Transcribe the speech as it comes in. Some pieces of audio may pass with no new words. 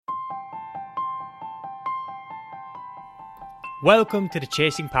Welcome to the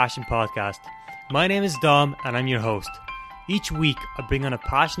Chasing Passion podcast. My name is Dom and I'm your host. Each week I bring on a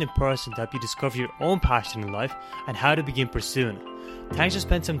passionate person to help you discover your own passion in life and how to begin pursuing it. Thanks for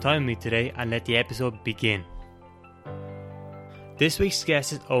spending some time with me today and let the episode begin. This week's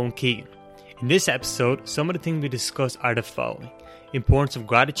guest is Owen Keegan. In this episode, some of the things we discuss are the following: importance of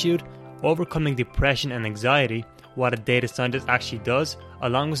gratitude, overcoming depression and anxiety, what a data scientist actually does,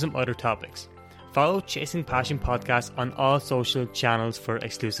 along with some other topics. Follow Chasing Passion Podcast on all social channels for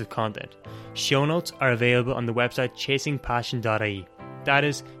exclusive content. Show notes are available on the website chasingpassion.ie. That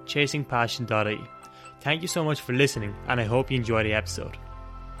is chasingpassion.ie. Thank you so much for listening, and I hope you enjoy the episode.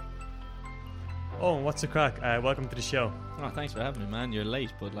 Oh, what's the crack? Welcome to the show. Oh, thanks for having me, man. You're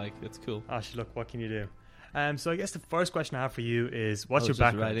late, but it's cool. Oh, look, what can you do? So I guess the first question I have for you is, what's your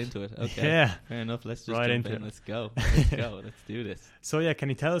background? Right into it. Okay. Yeah. Fair enough. Let's just right jump into in. it. Let's go. Let's go. Let's do this. So yeah, can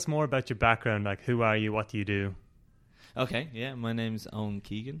you tell us more about your background? Like, who are you? What do you do? Okay. Yeah, my name's Owen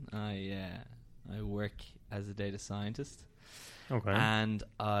Keegan. I work as a data scientist. Okay. And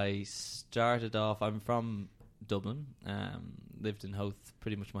I started off. I'm from Dublin. Lived in Howth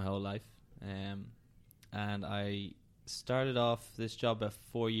pretty much my whole life. And I started off this job about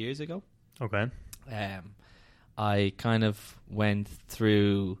 4 years ago. Okay. I kind of went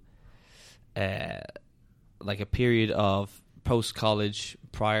through like a period of post-college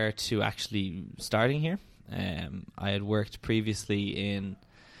prior to actually starting here. I had worked previously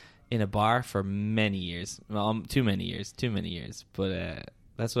in a bar for many years. Well, too many years. But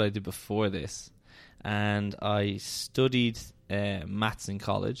that's what I did before this. And I studied maths in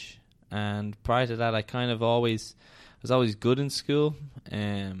college. And prior to that, I was always good in school,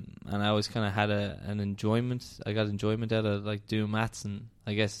 and I always kind of had an enjoyment. I got enjoyment out of doing maths, and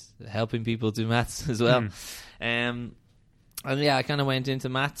I guess helping people do maths as well. And yeah, I kind of went into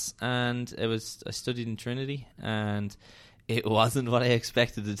maths, and I studied in Trinity, and it wasn't what I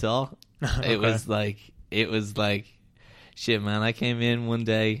expected at all. Okay. It was like shit, man. I came in one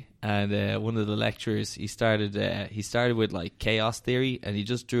day, and one of the lecturers, he started with chaos theory, and he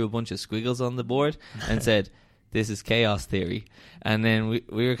just drew a bunch of squiggles on the board and said, "This is chaos theory." And then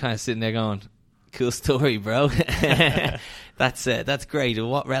we were kind of sitting there going, "Cool story, bro." That's great.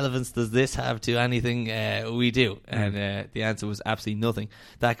 What relevance does this have to anything we do? And the answer was absolutely nothing.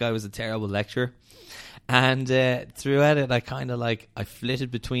 That guy was a terrible lecturer. And throughout it, I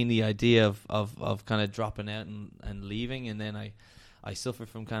flitted between the idea of kind of dropping out and leaving, and then I suffered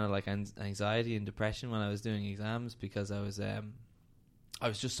from kind of anxiety and depression when I was doing exams, because I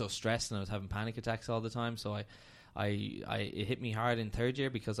was just so stressed and I was having panic attacks all the time. So it hit me hard in third year,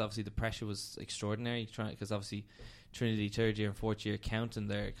 because obviously the pressure was extraordinary. Because obviously Trinity third year and fourth year count, and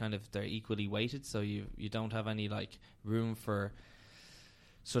they're equally weighted. So you don't have any room for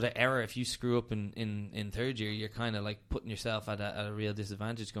sort of error. If you screw up in third year, you're kind of putting yourself at a real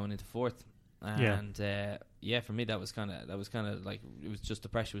disadvantage going into fourth. And for me that was kind of it was just, the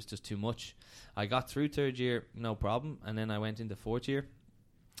pressure was just too much. I got through third year no problem, and then I went into fourth year,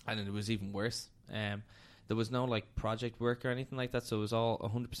 and it was even worse. There was no project work or anything like that, so it was all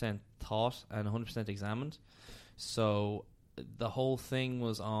 100% taught and 100% examined. So the whole thing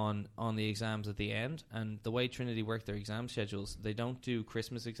was on the exams at the end. And the way Trinity work their exam schedules, they don't do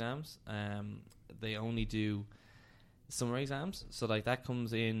Christmas exams. They only do summer exams. So that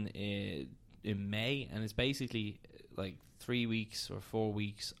comes in May, and it's basically 3 weeks or 4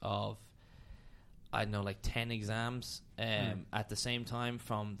 weeks of, I don't know, 10 exams at the same time,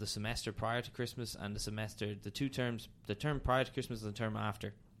 from the semester prior to Christmas and the term prior to Christmas and the term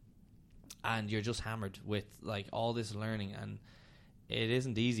after. And you're just hammered with all this learning, and it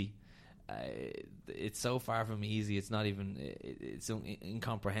isn't easy. It's so far from easy. It's not even, it's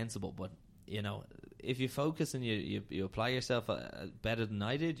incomprehensible. But if you focus and you apply yourself better than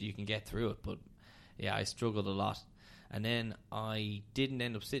I did, you can get through it. But yeah, I struggled a lot. And then I didn't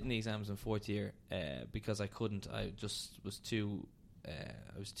end up sitting the exams in fourth year because I couldn't. I just was too.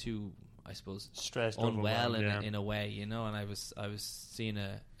 I was too, I suppose, stressed, unwell in a way, and I was seeing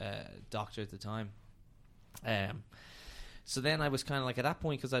a doctor at the time. So then I was kind of at that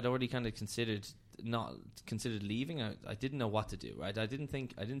point, because I'd already kind of considered leaving. I didn't know what to do. Right, I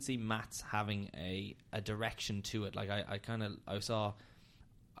didn't see maths having a direction to it. I saw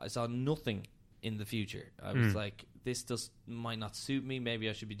nothing in the future. I was this just might not suit me. Maybe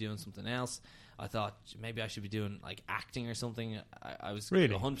I should be doing something else. I thought maybe I should be doing acting or something. I was really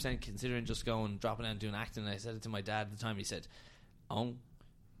 100% considering just dropping out and doing acting. And I said it to my dad at the time. He said, "Oh,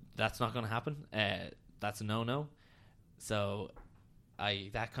 that's not going to happen. That's a no-no." So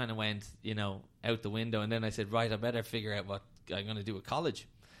that kind of went, out the window. And then I said, right, I better figure out what I'm going to do at college.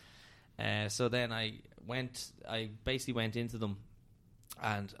 So then I basically went into them,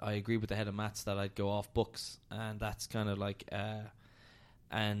 and I agreed with the head of maths that I'd go off books, and that's kind of like a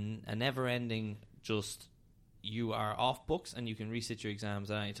never-ending, just you are off books and you can resit your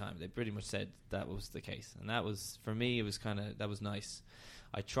exams at any time. They pretty much said that was the case, and that was, for me, it was that was nice.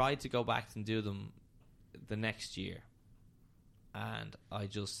 I tried to go back and do them the next year, and I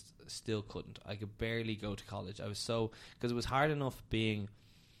just still couldn't. I could barely go to college. I was because it was hard enough being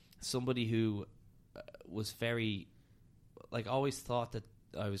somebody who was very, like, always thought that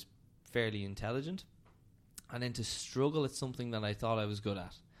I was fairly intelligent, and then to struggle at something that I thought I was good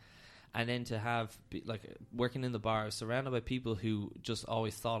at, and then to have, like, working in the bar, I was surrounded by people who just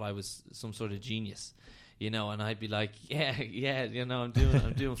always thought I was some sort of genius, you know, and I'd be like, yeah, you know, I'm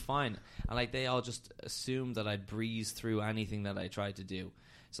doing fine, and like they all just assumed that I'd breeze through anything that I tried to do.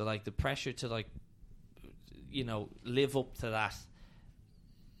 So like the pressure to, like, you know, live up to that,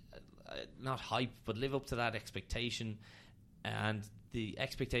 not hype, but live up to that expectation, and the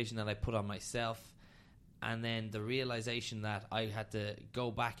expectation that I put on myself, and then the realization that I had to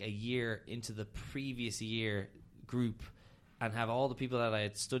go back a year into the previous year group and have all the people that I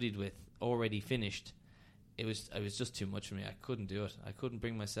had studied with already finished. It was just too much for me. I couldn't do it. I couldn't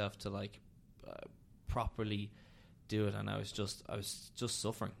bring myself to, like, properly do it, and I was just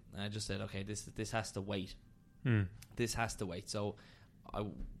suffering. And I just said, okay, this has to wait. This has to wait. So I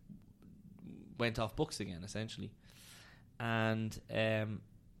went off books again, essentially, and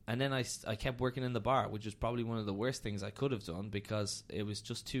then I kept working in the bar, which was probably one of the worst things I could have done, because it was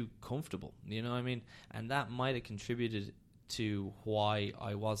just too comfortable, you know what I mean? And that might have contributed to why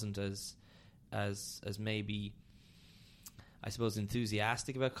I wasn't as maybe, I suppose,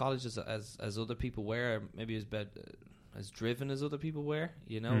 enthusiastic about college as other people were, maybe as driven as other people were,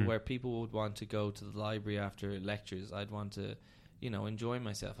 you know, where people would want to go to the library after lectures. I'd want to, you know, enjoy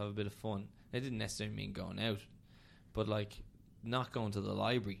myself, have a bit of fun. It didn't necessarily mean going out, but, like, not going to the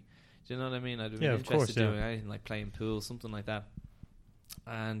library. Do you know what I mean? I'd be interested in doing anything, like playing pool, something like that.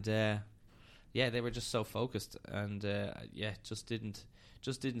 And they were just so focused, and just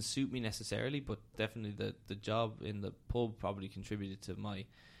didn't suit me necessarily. But definitely the job in the pub probably contributed to my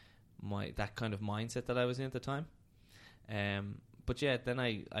that kind of mindset that I was in at the time. But yeah, then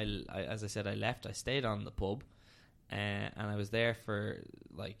I as I said, I left. I stayed on the pub, and I was there for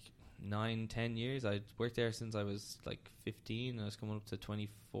like 9-10 years. I'd worked there since I was like 15. I was coming up to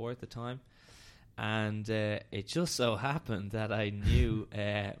 24 at the time, and it just so happened that I knew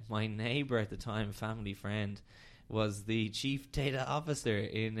my neighbour at the time, family friend, was the chief data officer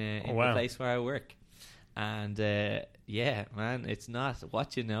in the place where I work. And yeah, man, it's not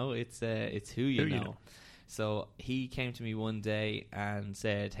what you know, it's who you know. So he came to me one day and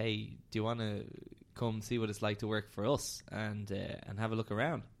said, "Hey, do you want to come see what it's like to work for us and have a look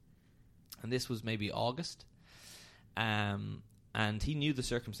around?" And this was maybe August. And he knew the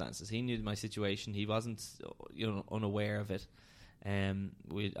circumstances. He knew my situation. He wasn't, unaware of it.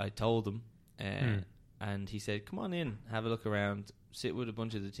 I told him, and he said, "Come on in, have a look around, sit with a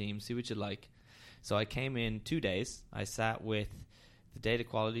bunch of the team, see what you like." So I came in 2 days. I sat with the data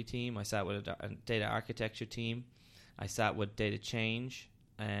quality team. I sat with a data architecture team. I sat with data change.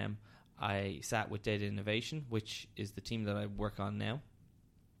 I sat with data innovation, which is the team that I work on now.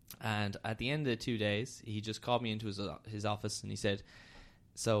 And at the end of the 2 days, he just called me into his office and he said,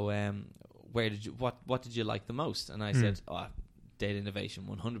 "So, what did you like the most?" And I said, "Data innovation,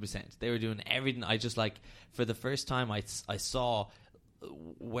 100%. They were doing everything. I just, like, for the first time, I saw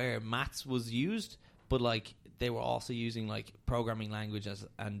where maths was used, but, like, they were also using, like, programming languages,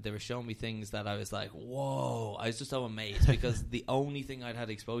 and they were showing me things that I was like, whoa." I was just so amazed because the only thing I'd had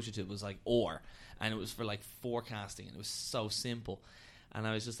exposure to was, like, OR, and it was for, like, forecasting, and it was so simple. And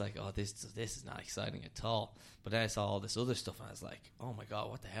I was just like, oh, this is not exciting at all. But then I saw all this other stuff, and I was like, oh my God,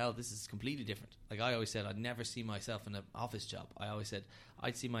 what the hell? This is completely different. Like, I always said I'd never see myself in an office job. I always said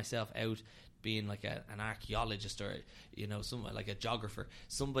I'd see myself out being like an archaeologist, or, someone like a geographer,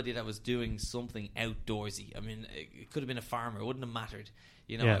 somebody that was doing something outdoorsy. I mean, it could have been a farmer. It wouldn't have mattered.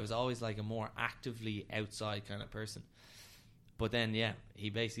 I was always like a more actively outside kind of person. But then, he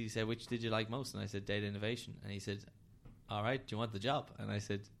basically said, "Which did you like most?" And I said, "Data innovation." And he said, "All right, do you want the job?" And I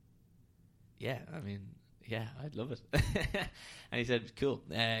said, "Yeah, I'd love it." And he said, "Cool,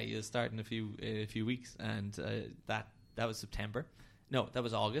 you'll start in a few weeks." And that was September. No, that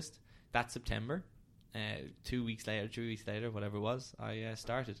was August. That September, 2 weeks later, 3 weeks later, whatever it was, I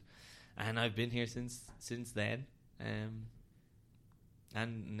started, and I've been here since then.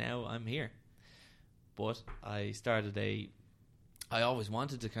 And now I'm here. But I always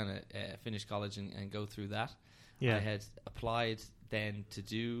wanted to kind of finish college and go through that. Yeah. I had applied then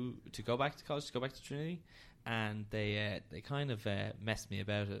to go back to college, to go back to Trinity, and they kind of messed me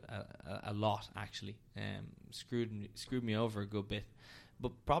about it a lot, actually. Screwed me over a good bit,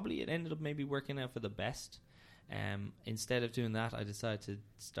 but probably it ended up maybe working out for the best. Instead of doing that, I decided to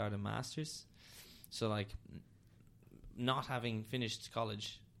start a master's. So, like, not having finished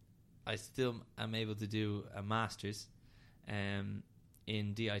college, I still am able to do a master's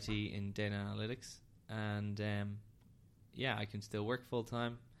in DIT in data analytics, and I can still work full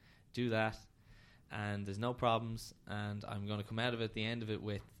time, do that, and there's no problems, and I'm going to come out of it at the end of it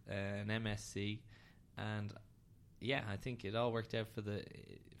with an MSc, and I think it all worked out for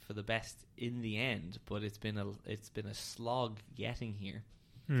the best in the end. But it's been a slog getting here,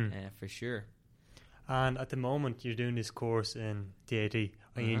 for sure. And at the moment, you're doing this course in DAT.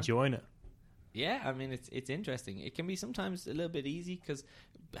 Are you enjoying it? Yeah, I mean, it's interesting. It can be sometimes a little bit easy because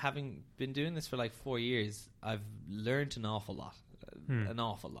having been doing this for like 4 years, I've learned an awful lot,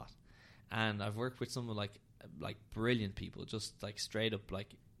 and I've worked with some of like brilliant people, just like straight up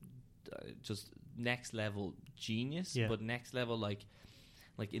like just next level genius, but next level like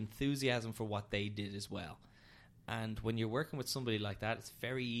enthusiasm for what they did as well. And when you're working with somebody like that, it's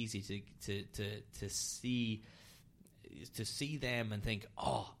very easy to see them and think,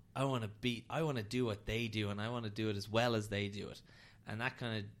 oh, I want to do what they do, and I want to do it as well as they do it. And that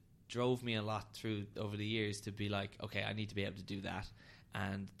kind of drove me a lot through over the years to be like, okay, I need to be able to do that,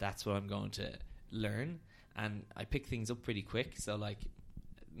 and that's what I'm going to learn. And I pick things up pretty quick, so like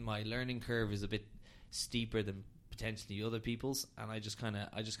my learning curve is a bit steeper than potentially other people's, and I just kind of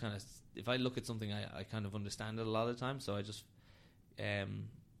if I look at something, I kind of understand it a lot of the time, so I just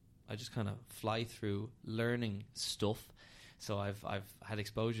kind of fly through learning stuff. So I've had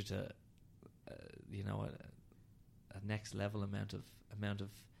exposure to a next level amount of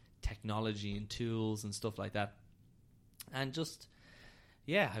technology and tools and stuff like that, and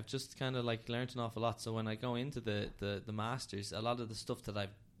I've just kind of like learned an awful lot. So when I go into the masters, a lot of the stuff that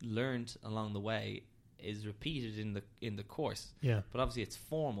I've learned along the way is repeated in the course. Yeah. But obviously it's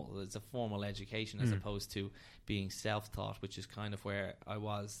formal. It's a formal education as opposed to being self-taught, which is kind of where I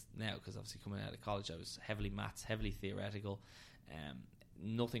was now, because obviously coming out of college I was heavily maths, heavily theoretical,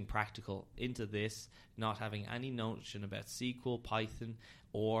 nothing practical. Into this, not having any notion about SQL, Python,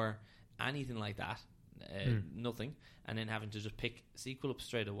 or anything like that. Nothing. And then having to just pick SQL up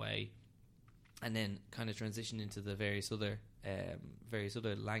straight away, and then kind of transition into the various other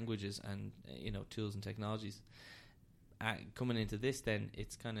languages and tools and technologies. Coming into this, then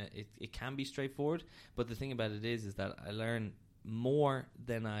it's kind of it can be straightforward, but the thing about it is that I learn more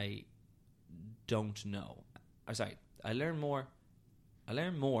than I don't know. I learn more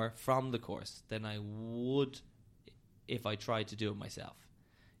from the course than I would if I tried to do it myself.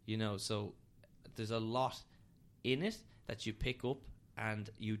 So there's a lot in it that you pick up and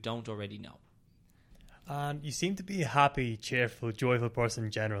you don't already know. And you seem to be a happy, cheerful, joyful person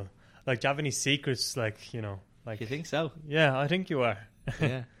in general. Like, do you have any secrets? Like, you think so? Yeah, I think you are.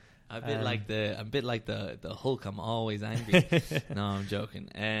 Yeah, I'm a bit like the Hulk. I'm always angry. No, I'm joking.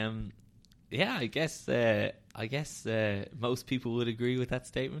 I guess most people would agree with that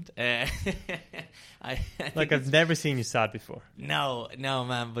statement. I've never seen you sad before. No,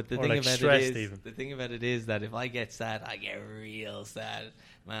 man. But the thing about it is that if I get sad, I get real sad.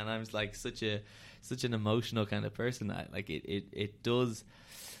 Man, I'm like such an emotional kind of person. It does.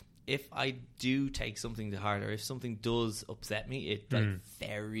 If I do take something to heart, or if something does upset me, it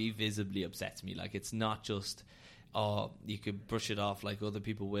very visibly upsets me. Like, it's not just, you could brush it off like other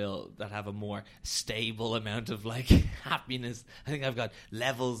people will that have a more stable amount of like happiness. I think I've got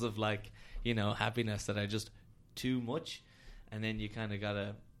levels of like, happiness that are just too much, and then you kind of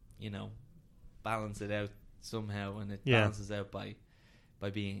gotta, balance it out somehow, and it balances out by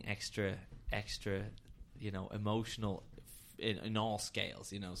being extra, emotional in all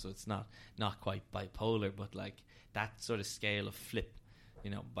scales, so it's not quite bipolar, but like that sort of scale of flip,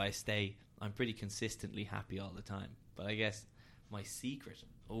 I'm pretty consistently happy all the time. But I guess my secret,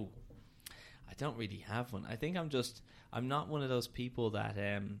 I don't really have one. I think I'm not one of those people that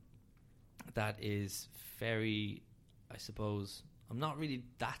is very, I suppose, I'm not really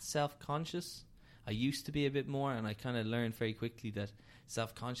that self-conscious. I used to be a bit more, and I kind of learned very quickly that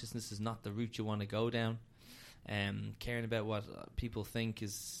self-consciousness is not the route you want to go down. Caring about what people think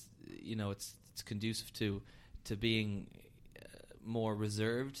is, it's conducive to being more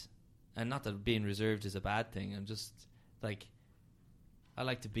reserved. And not that being reserved is a bad thing. I'm just like, I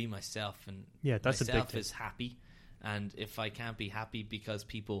like to be myself, and that's myself is happy. And if I can't be happy because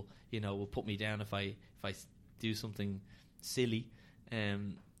people, will put me down if I do something silly,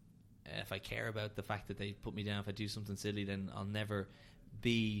 if I care about the fact that they put me down, if I do something silly, then I'll never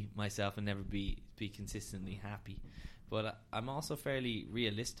be myself and never be consistently happy. But I'm also fairly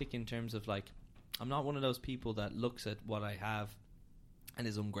realistic in terms of, like, I'm not one of those people that looks at what I have and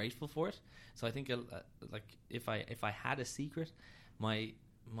is ungrateful for it. So I think like if I had a secret, my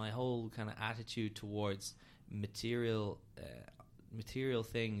whole kind of attitude towards material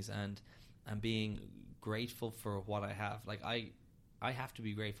things and being grateful for what I have, like I have to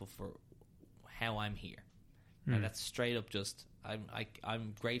be grateful for how I'm here. And that's straight up just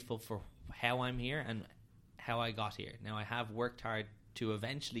I'm grateful for how I'm here and how I got here. Now, I have worked hard to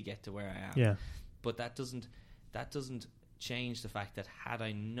eventually get to where I am. Yeah. But that doesn't change the fact that had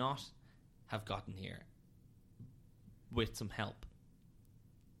I not have gotten here with some help,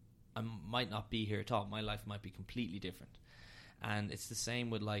 I might not be here at all. My life might be completely different. And it's the same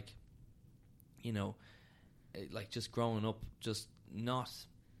with, like, you know, like just growing up, just not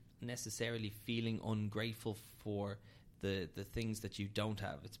necessarily feeling ungrateful for the things that you don't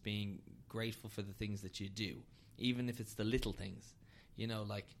have. It's being grateful for the things that you do, even if it's the little things. You know,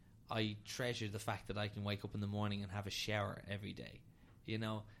 like, I treasure the fact that I can wake up in the morning and have a shower every day. You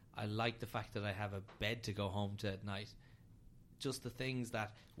know, I like the fact that I have a bed to go home to at night. Just the things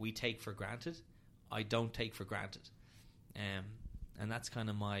that we take for granted, I don't take for granted. And that's kind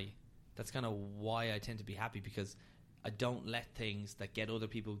of why I tend to be happy, because I don't let things that get other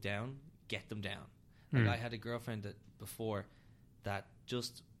people down get them down. Like, I had a girlfriend before that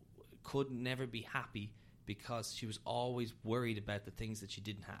just could never be happy because she was always worried about the things that she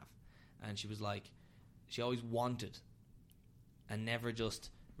didn't have. And she was like, she always wanted and never just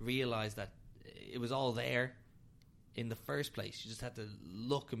realized that it was all there in the first place. She just had to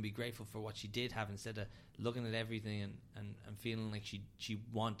look and be grateful for what she did have, instead of looking at everything and feeling like she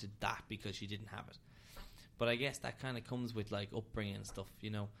wanted that because she didn't have it. But I guess that kind of comes with, like, upbringing and stuff, you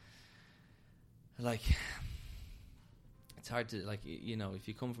know. Like, it's hard to, like, you know, if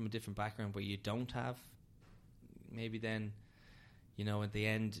you come from a different background where you don't have, maybe then, you know, at the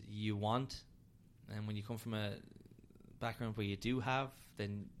end you want. And when you come from a background where you do have,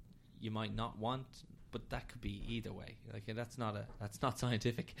 then you might not want. But that could be either way. Like, that's not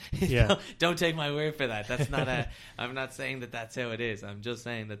scientific. Yeah. Don't take my word for that. That's not I'm not saying that that's how it is. I'm just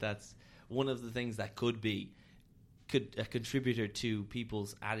saying that that's one of the things that could be a contributor to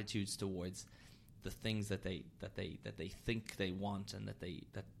people's attitudes towards the things that they think they want, and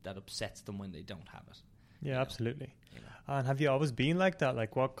that upsets them when they don't have it. Yeah, absolutely. You know? And have you always been like that?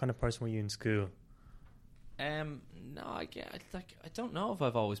 Like, what kind of person were you in school? No, I don't know if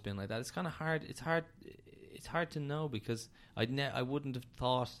I've always been like that. It's kind of hard. It's hard to know, because I wouldn't have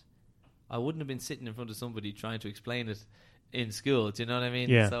thought, I wouldn't have been sitting in front of somebody trying to explain it in school. Do you know what I mean?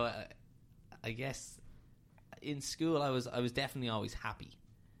 Yeah. So I guess in school I was definitely always happy.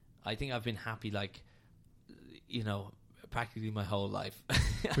 I think I've been happy, like, you know, practically my whole life.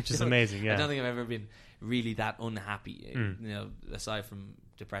 Which is amazing, yeah. I don't think I've ever been really that unhappy, you know, aside from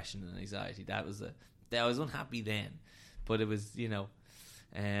depression and anxiety. I was unhappy then, but it was, you know,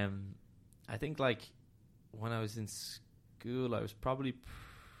 I think, like, when I was in school, I was probably,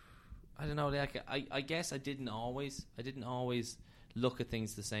 I don't know, like, I guess I didn't always look at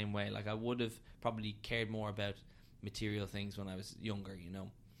things the same way. Like, I would have probably cared more about material things when I was younger, you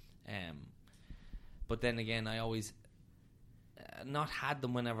know. But then again, I always not had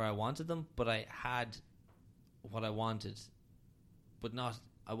them whenever I wanted them, but I had what I wanted, but not.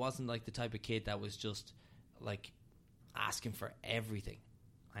 I wasn't like the type of kid that was just, like, asking for everything.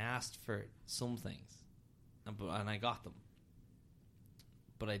 I asked for some things, and I got them,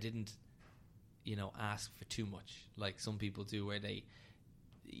 but I didn't, you know, ask for too much, like some people do, where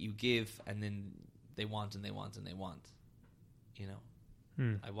you give and then they want and they want and they want, you know.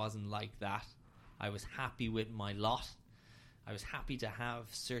 I wasn't like that. I was happy with my lot. I was happy to have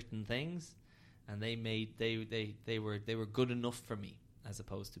certain things, and they were good enough for me, as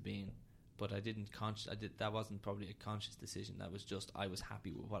opposed to being. But that wasn't probably a conscious decision. That was just, I was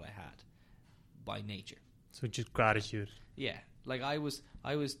happy with what I had by nature. So just gratitude. Yeah, like I was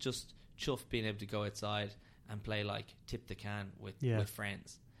just chuffed being able to go outside and play, like, tip the can with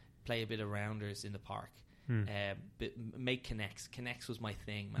friends, play a bit of rounders in the park. Make Connects. Connects was my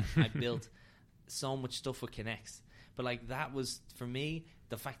thing, man. I built so much stuff with Connects, but, like, that was, for me,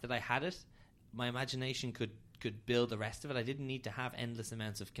 the fact that I had it, my imagination could build the rest of it. I didn't need to have endless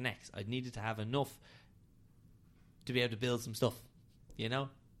amounts of Connects. I needed to have enough to be able to build some stuff, you know.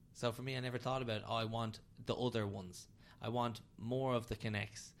 So for me, I never thought about, I want the other ones. I want more of the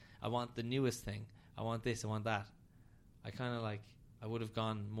Connects. I want the newest thing. I want this. I want that. I kind of, like, I would have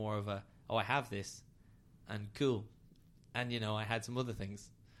gone more of I have this. And cool. And, you know, I had some other things.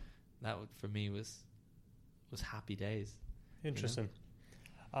 for me was happy days. Interesting.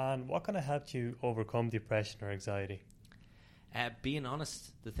 And what kind of helped you overcome depression or anxiety? Being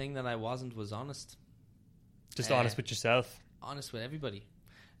honest. The thing that I wasn't was honest. Just honest with yourself. Honest with everybody.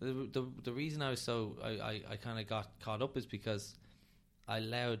 The reason I was I kind of got caught up is because I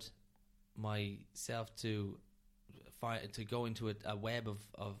allowed myself to go into a web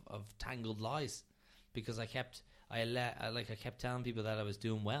of tangled lies, because I kept telling people that I was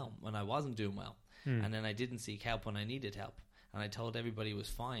doing well when I wasn't doing well, and then I didn't seek help when I needed help, and I told everybody it was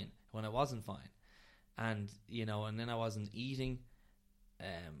fine when I wasn't fine, and and then I wasn't eating,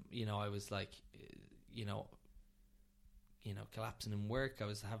 I was like, collapsing in work. I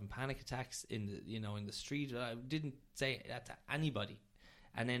was having panic attacks in the street. I didn't say that to anybody,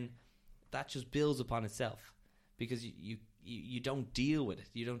 and then that just builds upon itself, because you don't deal with it.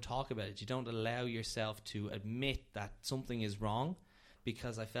 You don't talk about it. You don't allow yourself to admit that something is wrong,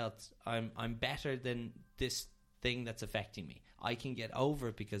 because I felt I'm better than this thing that's affecting me. I can get over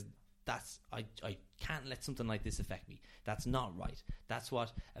it, because I can't let something like this affect me. That's not right. That's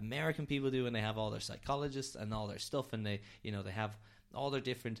what American people do, and they have all their psychologists and all their stuff, and they have all their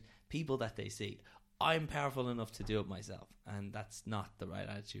different people that they see. I'm powerful enough to do it myself, and that's not the right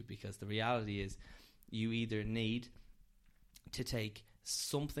attitude, because the reality is you either need to take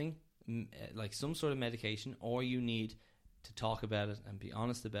something like some sort of medication, or you need to talk about it and be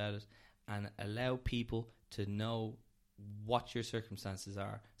honest about it and allow people to know what your circumstances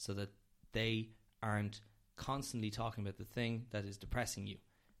are, so that they aren't constantly talking about the thing that is depressing you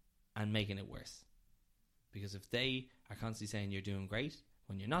and making it worse. Because if they are constantly saying you're doing great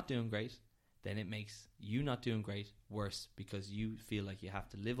when you're not doing great, then it makes you not doing great worse, because you feel like you have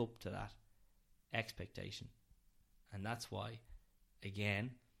to live up to that expectation. And that's why,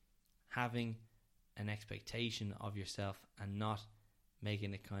 again, having an expectation of yourself and not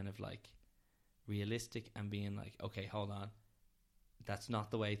making it kind of like realistic and being like, okay, hold on, that's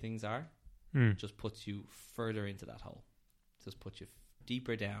not the way things are, just puts you further into that hole. Just puts you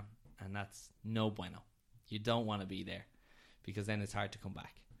deeper down, and that's no bueno. You don't want to be there, because then it's hard to come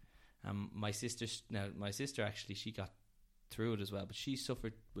back. My sister actually, she got through it as well, but she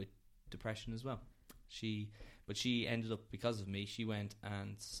suffered with depression as well. But she ended up, because of me, she went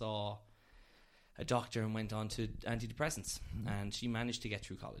and saw a doctor and went on to antidepressants, and she managed to get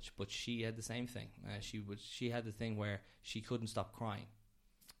through college. But she had the same thing. She had the thing where she couldn't stop crying.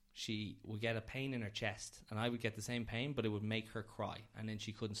 She would get a pain in her chest, and I would get the same pain, but it would make her cry, and then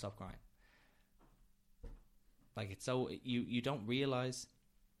she couldn't stop crying. Like, it's so you don't realize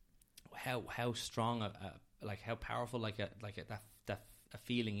how strong how powerful that a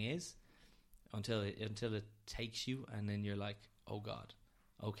feeling is until it takes you, and then you're like, oh God,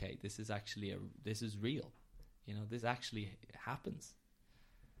 okay, this is real. This actually happens.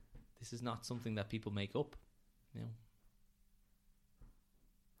 This is not something that people make up.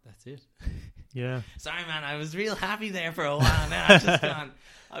 That's it. Yeah. Sorry, man. I was real happy there for a while. Now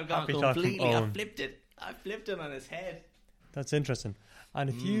I've gone completely. I flipped it on his head. That's interesting. And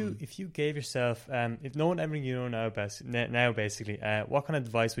if you gave yourself, if knowing everything you know now, basically, what kind of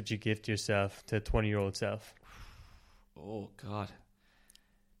advice would you give to yourself, to 20-year-old self? Oh God.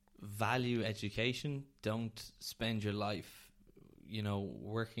 Value education. Don't spend your life,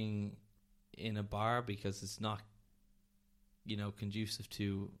 working in a bar, because it's not, conducive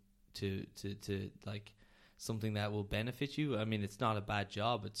to like something that will benefit you. I mean, it's not a bad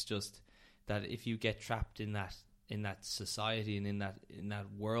job. It's just that if you get trapped in that society and in that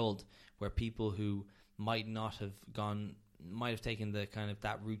world where people who might have taken the kind of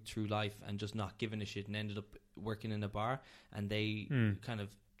that route through life and just not given a shit and ended up working in a bar, and they kind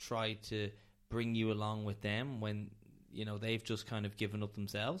of try to bring you along with them when they've just kind of given up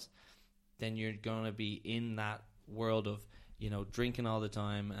themselves, then you're going to be in that world of drinking all the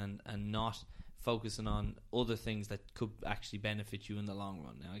time and not focusing on other things that could actually benefit you in the long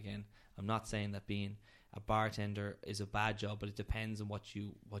run. Now, again, I'm not saying that being a bartender is a bad job, but it depends on what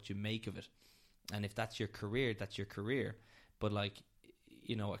you make of it. And if that's your career, that's your career. But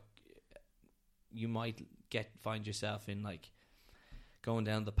you might find yourself in like going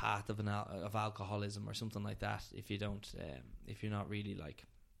down the path of alcoholism or something like that if you don't if you're not really like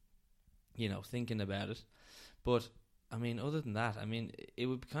thinking about it. But I mean, other than that, I mean, it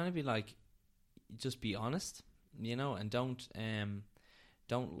would kind of be like, just be honest, and don't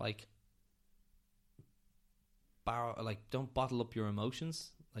don't bottle up your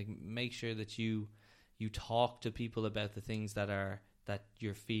emotions. Like, make sure that you talk to people about the things that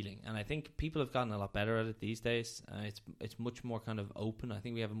you're feeling. And I think people have gotten a lot better at it these days. It's much more kind of open. I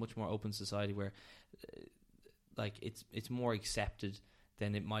think we have a much more open society where it's more accepted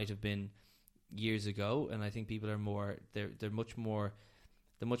than it might have been years ago. And I think people are more, they're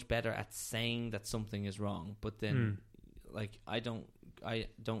much better at saying that something is wrong. But then, like, I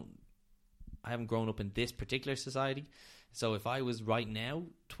haven't grown up in this particular society. So if I was right now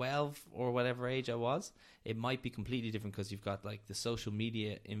 12 or whatever age I was, it might be completely different, because you've got like the social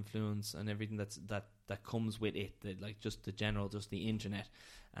media influence and everything that comes with it, like just the internet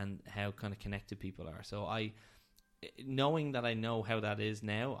and how kind of connected people are. So knowing that I know how that is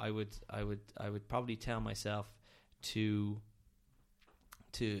now, I would probably tell myself to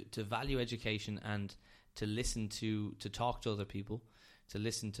value education and to listen to talk to other people, to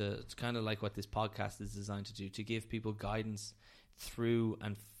listen to, it's kind of like what this podcast is designed to do, to give people guidance through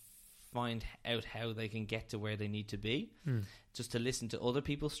and find out how they can get to where they need to be. Just to listen to other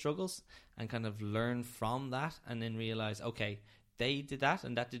people's struggles and kind of learn from that, and then realize, okay, they did that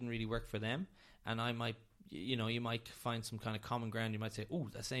and that didn't really work for them, and I might, you might find some kind of common ground. You might say, oh,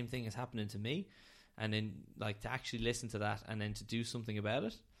 the same thing is happening to me, and then like to actually listen to that and then to do something about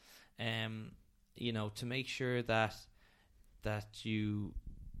it. To make sure that you,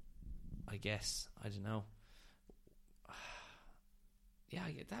 I guess, I don't know. Yeah,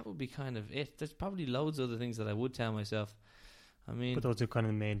 that would be kind of it. There's probably loads of other things that I would tell myself. I mean, but those are kind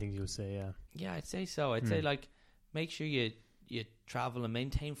of the main things you would say, yeah. Yeah, I'd say so. I'd say, like, make sure you travel and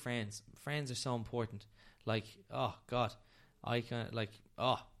maintain friends. Friends are so important. Like, oh God, I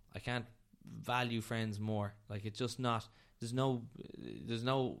can't value friends more. Like, it's just not. There's no. It's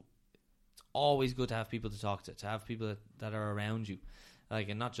always good to have people to talk to have people that are around you, like,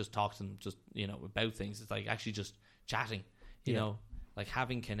 and not just talk to them just about things. It's like actually just chatting, you know, like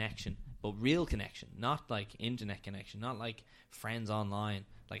having connection, but real connection, not like internet connection, not like friends online,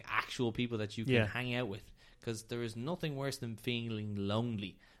 like actual people that you can hang out with. Because there is nothing worse than feeling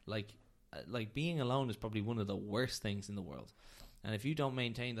lonely. Like being alone is probably one of the worst things in the world. And if you don't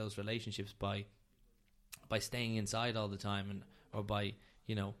maintain those relationships by staying inside all the time, or by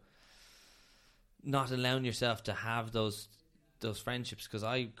not allowing yourself to have those friendships, because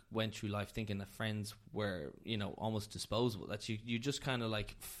I went through life thinking that friends were almost disposable, that you just kind of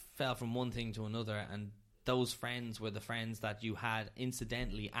like fell from one thing to another, and those friends were the friends that you had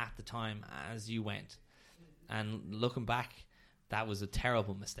incidentally at the time as you went. And looking back, that was a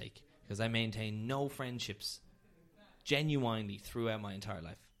terrible mistake, because I maintained no friendships genuinely throughout my entire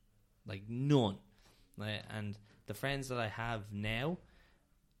life, like none. And the friends that I have now,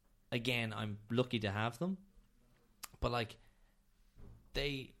 again, I'm lucky to have them, but like,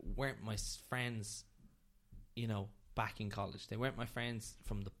 they weren't my friends, back in college. They weren't my friends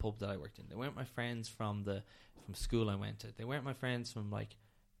from the pub that I worked in. They weren't my friends from school I went to. They weren't my friends from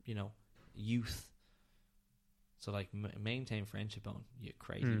youth. So like, maintain friendship on, you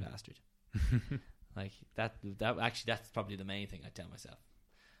crazy bastard. Like that actually, that's probably the main thing I tell myself.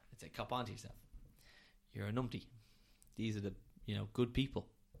 I'd say, cop on to yourself. You're a numpty. These are the good people.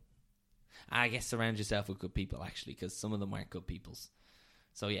 I guess surround yourself with good people, actually, because some of them aren't good peoples.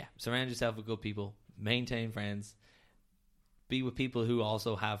 So yeah, surround yourself with good people, maintain friends, be with people who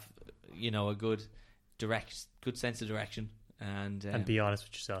also have a good sense of direction, and be honest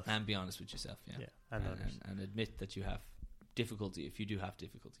with yourself. Yeah. And admit that you have difficulty if you do have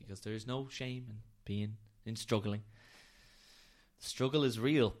difficulty, because there is no shame in struggling. Struggle is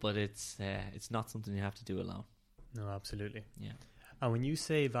real, but it's not something you have to do alone. No, absolutely. Yeah. And when you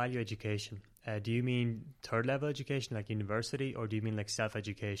say value education, do you mean third level education, like university, or do you mean like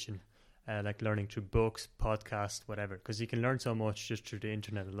self-education, like learning through books, podcasts, whatever? Because you can learn so much just through the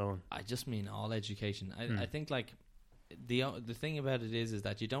internet alone. I just mean all education. I think like the thing about it is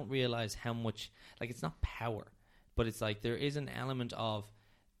that you don't realize how much, like, it's not power, but it's like there is an element of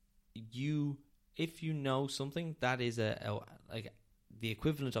if you know something, that is like the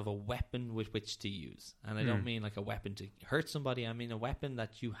equivalent of a weapon with which to use. And I don't mean like a weapon to hurt somebody. I mean a weapon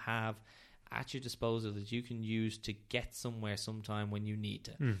that you have at your disposal that you can use to get somewhere sometime when you need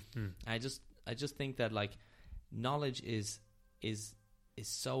to. I just think that like knowledge is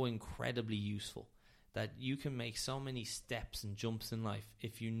so incredibly useful, that you can make so many steps and jumps in life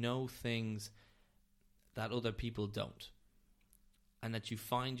if you know things that other people don't, and that you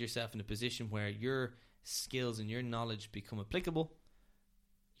find yourself in a position where your skills and your knowledge become applicable.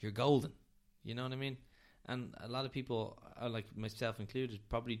 You're golden. You know what I mean? And a lot of people, like myself included,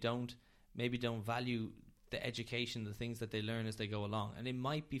 probably don't value the education, the things that they learn as they go along. And it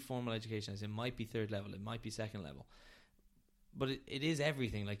might be formal education, as it might be third level, it might be second level, but it is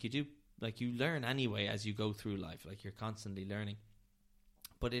everything. Like you learn anyway as you go through life. Like, you're constantly learning.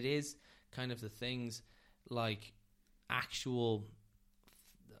 But it is kind of the things like actual,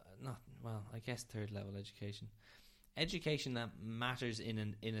 I guess third level education. education that matters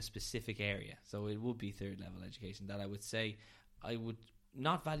in a specific area. So it would be third level education that I would say I would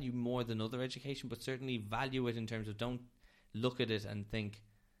not value more than other education, but certainly value it in terms of don't look at it and think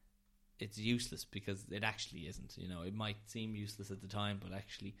it's useless, because it actually isn't. You know, it might seem useless at the time, but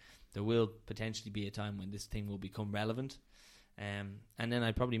actually there will potentially be a time when this thing will become relevant. And then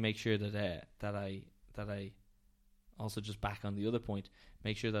I'd probably make sure that I also, just back on the other point,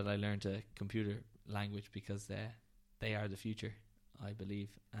 make sure that I learned a computer language, because they are the future, I believe.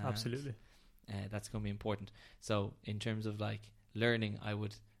 And Absolutely. that's going to be important. So in terms of like learning, I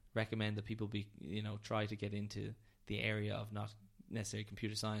would recommend that people try to get into the area of not necessarily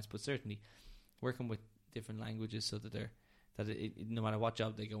computer science, but certainly working with different languages, so that no matter what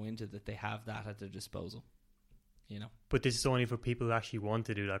job they go into, that they have that at their disposal. You know. But this is only for people who actually want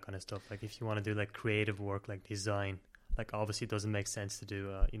to do that kind of stuff. Like if you want to do like creative work, like design, like obviously it doesn't make sense to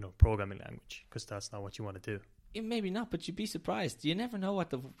do programming language, because that's not what you want to do. Maybe not, but you'd be surprised. You never know what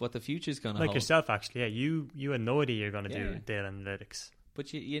the future is going to hold. Like yourself, actually, yeah. You had no idea you're going to do Yeah. data analytics.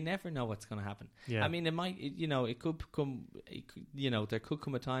 But you never know what's going to happen. Yeah. I mean, it could become, there could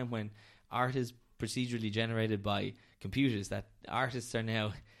come a time when art is procedurally generated by computers, that artists are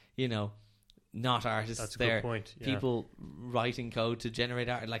now, not artists. That's a They're good point. Yeah. people writing code to generate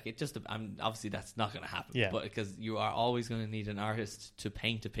art. Like obviously that's not going to happen. Yeah. But because you are always going to need an artist to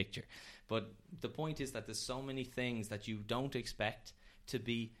paint a picture. But the point is that there's so many things that you don't expect to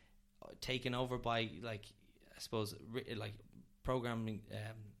be taken over by, like, I suppose, like programming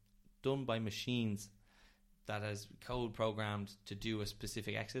done by machines, that has code programmed to do a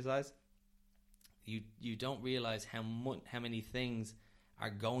specific exercise. You don't realize how many things are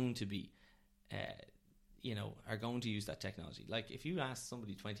going to be are going to use that technology. Like if you asked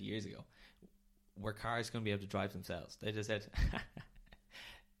somebody 20 years ago, were cars going to be able to drive themselves, they just said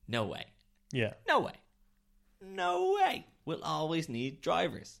no way. Yeah. No way. We'll always need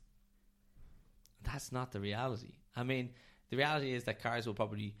drivers. That's not the reality. I mean, the reality is that cars will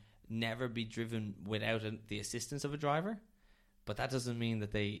probably never be driven without the assistance of a driver, but that doesn't mean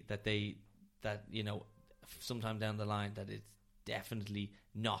that sometime down the line that it's definitely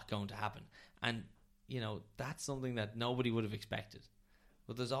not going to happen. And that's something that nobody would have expected.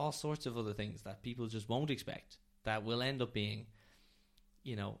 But there's all sorts of other things that people just won't expect that will end up being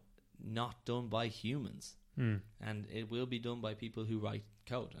not done by humans. And it will be done by people who write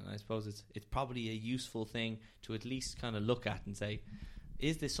code. And I suppose it's probably a useful thing to at least kind of look at and say,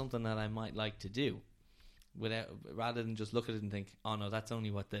 is this something that I might like to do, rather than just look at it and think, oh no, that's only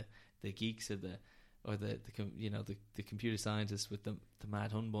what the geeks or the computer scientists with the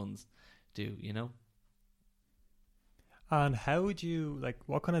mad hunbuns do. And how would you,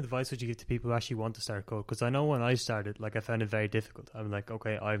 what kind of advice would you give to people who actually want to start code? Because I know when I started, I found it very difficult. I'm like,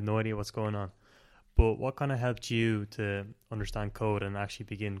 okay, I have no idea what's going on. But what kind of helped you to understand code and actually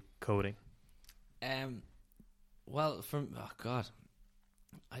begin coding? Well, for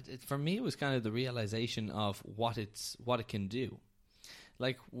me, it was kind of the realization of what it can do.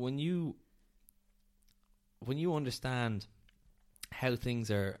 Like when you understand how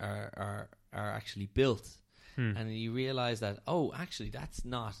things are actually built, and you realize that, oh, actually that's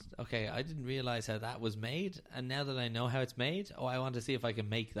not okay. I didn't realize how that was made, and now that I know how it's made, I want to see if I can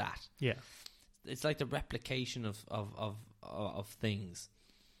make that. Yeah. It's like the replication of things,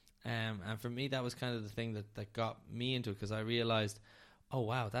 and for me that was kind of the thing that got me into it, because I realized, oh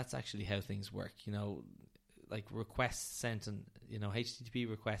wow, that's actually how things work. Like requests sent and HTTP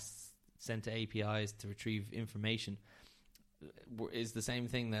requests sent to APIs to retrieve information is the same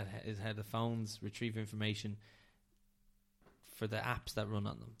thing that is how the phones retrieve information for the apps that run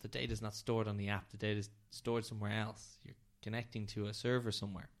on them. The data is not stored on the app. The data is stored somewhere else. You're connecting to a server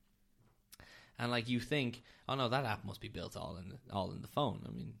somewhere. And like you think, oh no, that app must be built all in the phone.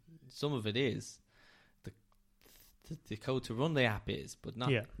 I mean, some of it is. The code to run the app is, but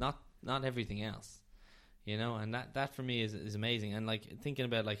not everything else. And that for me is amazing. And like thinking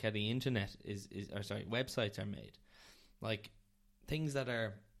about like how the internet websites are made. Like things that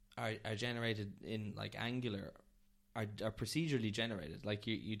are generated in like Angular are procedurally generated. Like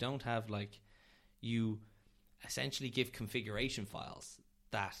you don't have you essentially give configuration files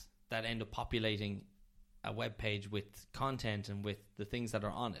that end up populating a web page with content and with the things that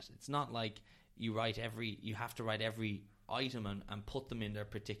are on it. It's not like you have to write every item and put them in their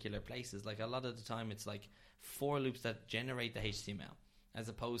particular places. Like a lot of the time it's like for loops that generate the HTML, as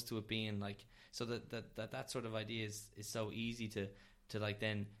opposed to it being like, so that sort of idea is so easy to like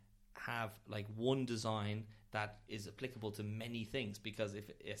then have like one design that is applicable to many things, because if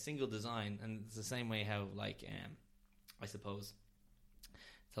a single design, and it's the same way how like I suppose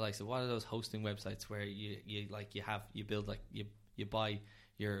So like, so what are those hosting websites where you build like you buy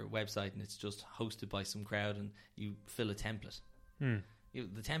your website and it's just hosted by some crowd and you fill a template.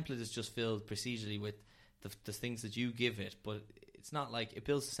 The template is just filled procedurally with the things that you give it, but it's not like it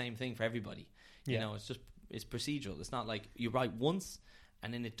builds the same thing for everybody. You know, it's procedural. It's not like you write once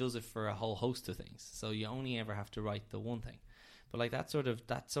and then it does it for a whole host of things. So you only ever have to write the one thing. But like that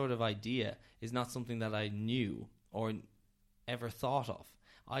sort of idea is not something that I knew or ever thought of.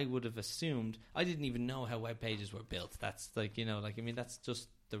 I would have assumed, I didn't even know how web pages were built. That's like, you know, like, I mean, that's just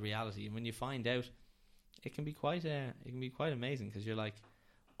the reality. And when you find out, it can be quite amazing, because you're like,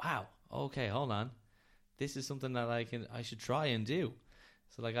 wow, okay, hold on, this is something that I should try and do.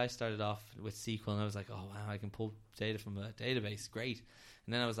 So like, I started off with SQL and I was like, oh wow, I can pull data from a database, great.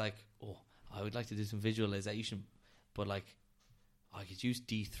 And then I was like, oh, I would like to do some visualization, but like, I could use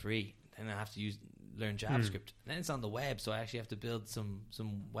D3, then I have to learn JavaScript. And then it's on the web, so I actually have to build some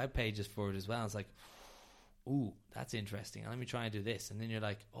web pages for it as well. It's like, ooh, that's interesting. Let me try and do this. And then you're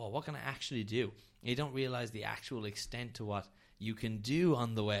like, oh, what can I actually do? And you don't realize the actual extent to what you can do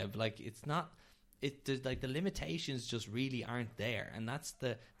on the web. Like, it's not, like the limitations just really aren't there. And that's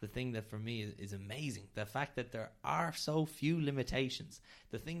the thing that for me is amazing. The fact that there are so few limitations.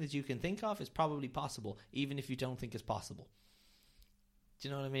 The thing that you can think of is probably possible, even if you don't think it's possible. Do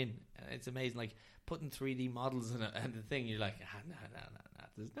you know what I mean? It's amazing. Like putting 3D models and the thing, you're like, no.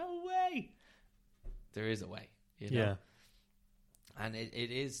 There's no way. There is a way. You know? Yeah. And it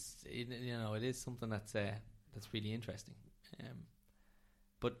is something that's really interesting.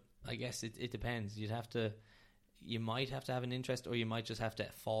 But I guess it depends. You might have to have an interest, or you might just have to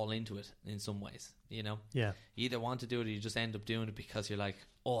fall into it in some ways. You know? Yeah. You either want to do it, or you just end up doing it because you're like,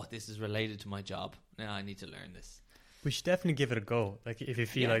 oh, this is related to my job. Now I need to learn this. We should definitely give it a go. Like if you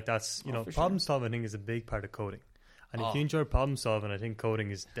feel like that's, you know, problem solving, I think, is a big part of coding. And if you enjoy problem solving, I think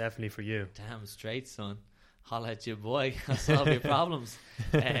coding is definitely for you. Damn straight, son. Holla at you, boy. I'll solve your problems.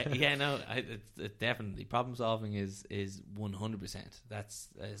 It's definitely. Problem solving is 100%. That's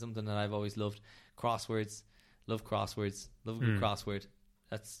something that I've always loved. Crosswords. Love crosswords. Love a good crossword.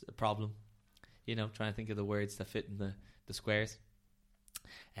 That's a problem. You know, trying to think of the words that fit in the squares.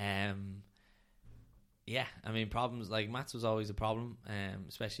 Yeah, I mean, problems, like maths was always a problem,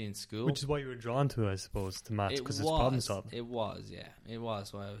 especially in school. Which is why you were drawn to, I suppose, to maths, because it's problem solving. It was, yeah. It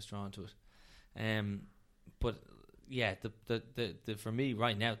was why I was drawn to it. But yeah, the for me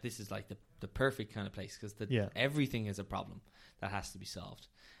right now, this is like the perfect kind of place, because everything is a problem that has to be solved.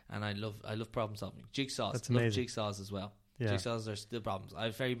 And I love problem solving. Jigsaws. That's amazing. Love jigsaws as well. Yeah. Jigsaws are still problems.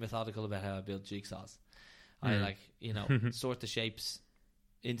 I'm very methodical about how I build jigsaws. I sort the shapes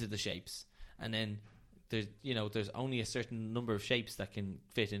into the shapes, and then there's only a certain number of shapes that can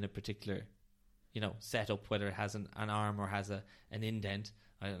fit in a particular, setup, whether it has an arm or has an indent.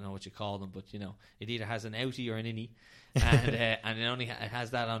 I don't know what you call them, but it either has an outie or an innie, and it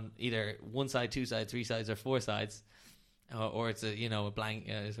has that on either one side, two sides, three sides, or four sides, or it's a blank,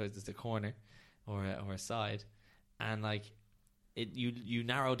 so it's a corner or a side, and you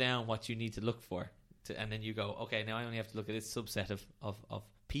narrow down what you need to look for, and then you go, okay, now I only have to look at this subset of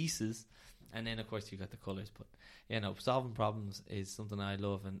pieces. And then, of course, you got the colours. But, solving problems is something I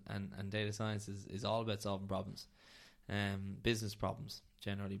love. And data science is all about solving problems. Business problems,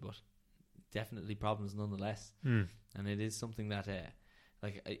 generally, but definitely problems nonetheless. And it is something that,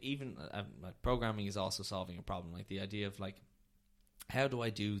 even programming is also solving a problem. Like the idea of, how do I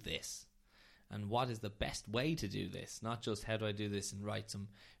do this? And what is the best way to do this? Not just how do I do this and write some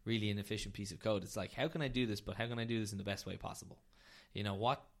really inefficient piece of code. It's like, how can I do this, but how can I do this in the best way possible?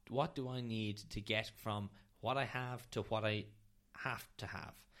 What do I need to get from what I have to what I have to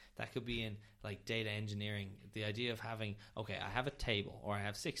have? That could be in data engineering. The idea of having, okay, I have a table, or I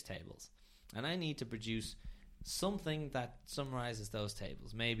have 6 tables, and I need to produce something that summarizes those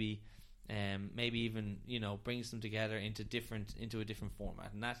tables. Maybe even brings them together into a different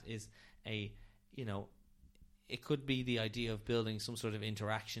format. And that is it could be the idea of building some sort of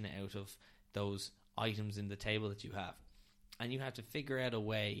interaction out of those items in the table that you have. And you have to figure out a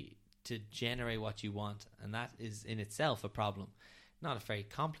way to generate what you want. And that is in itself a problem. Not a very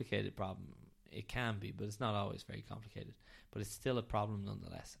complicated problem. It can be, but it's not always very complicated. But it's still a problem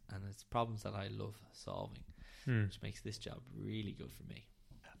nonetheless. And it's problems that I love solving, which makes this job really good for me.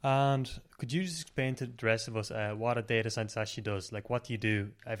 And could you just explain to the rest of us what a data scientist actually does? What do you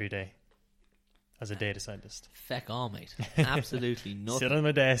do every day as a data scientist? Feck all, mate. Absolutely nothing. Sit on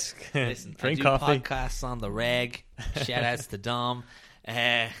my desk, listen, drink I do coffee. Podcasts on the reg. Shout outs to Dom.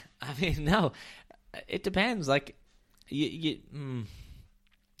 No, it depends.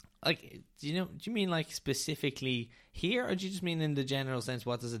 Like, do you mean like specifically here, or do you just mean in the general sense?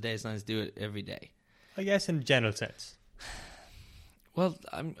 What does a data scientist do it every day? I guess in a general sense. Well,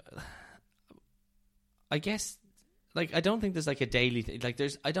 I guess, like, I don't think there's like a daily thing. Like,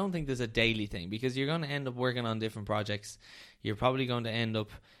 I don't think there's a daily thing, because you're going to end up working on different projects. You're probably going to end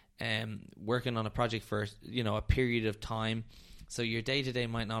up working on a project for, a period of time. So your day to day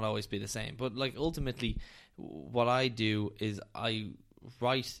might not always be the same. But like, ultimately, what I do is I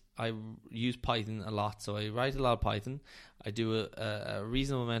use Python a lot. So I write a lot of Python. I do a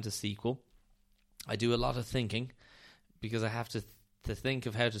reasonable amount of SQL. I do a lot of thinking, because I have to think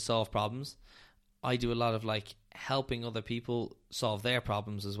of how to solve problems. I do a lot of like helping other people solve their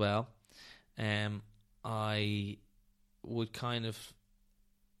problems as well. I would kind of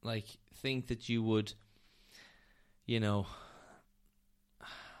like think that you would, I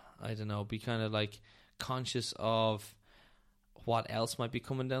don't know, be kind of like conscious of what else might be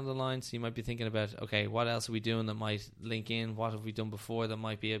coming down the line. So you might be thinking about, okay, what else are we doing that might link in? What have we done before that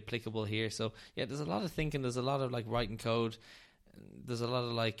might be applicable here? So yeah, there's a lot of thinking. There's a lot of like writing code. There's a lot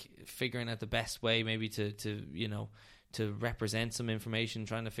of like figuring out the best way maybe to represent some information,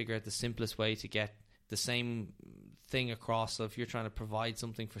 trying to figure out the simplest way to get the same thing across. So if you're trying to provide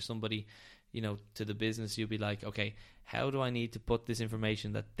something for somebody, to the business, you'll be like, okay, how do I need to put this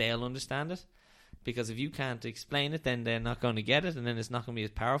information that they'll understand it? Because if you can't explain it, then they're not going to get it, and then it's not going to be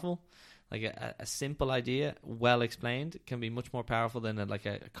as powerful. Like a simple idea, well explained, can be much more powerful than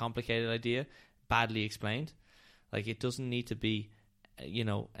a complicated idea, badly explained. Like, it doesn't need to be,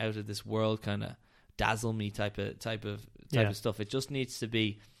 out of this world kind of dazzle me type of stuff. It just needs to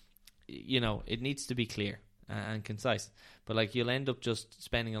be, it needs to be clear and concise. But like, you'll end up just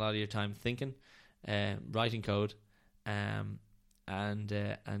spending a lot of your time thinking, writing code, and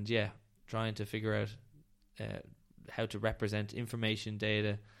trying to figure out how to represent information,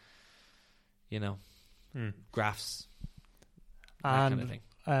 data, graphs, that kind of thing.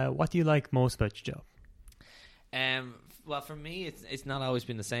 What do you like most about your job? Well, for me, it's not always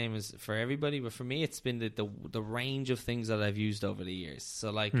been the same as for everybody, but for me, it's been the range of things that I've used over the years.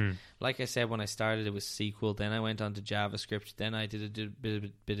 So, like I said, when I started, it was SQL. Then I went on to JavaScript. Then I did a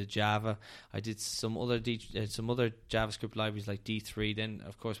bit of Java. I did some other JavaScript libraries like D3. Then,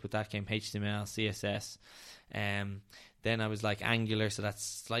 of course, with that came HTML, CSS. Then I was like Angular, so that's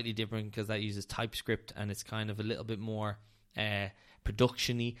slightly different because that uses TypeScript, and it's kind of a little bit more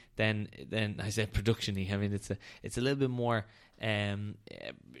production-y than I said production-y. I mean, it's a little bit more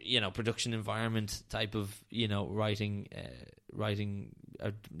production environment type of writing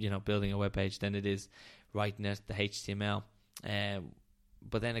building a web page than it is writing at the HTML.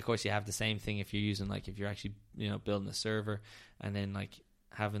 But then of course you have the same thing if you're using, like, if you're actually building a server, and then like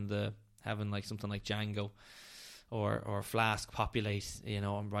having like something like Django or Flask populate,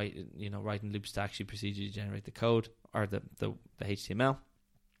 and writing loops to actually procedurally generate the code or the HTML.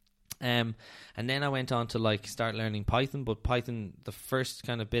 And then I went on to like start learning Python, but Python, the first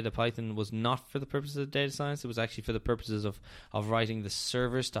kind of bit of Python was not for the purposes of data science. It was actually for the purposes of writing the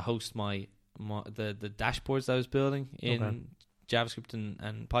servers to host the dashboards I was building in JavaScript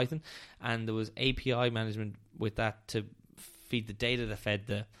and Python. And there was API management with that to feed the data that fed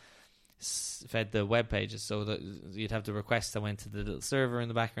the web pages, so that you'd have the requests that went to the little server in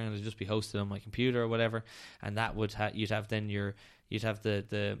the background. It'd just be hosted on my computer or whatever, and that would you'd have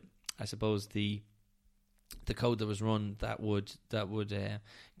the I suppose the code that was run that would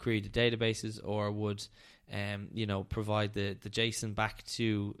query the databases, or would provide the JSON back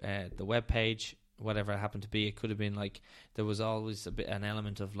to the web page, whatever it happened to be. It could have been like, there was always an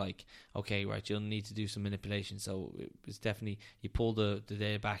element of like, okay, right, you'll need to do some manipulation. So it was definitely, you pull the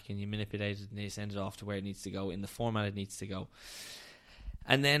data back and you manipulate it and you send it off to where it needs to go in the format it needs to go.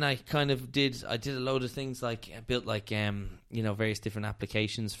 And then I did a load of things, like I built like various different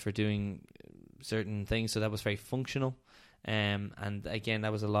applications for doing certain things. So that was very functional. And again,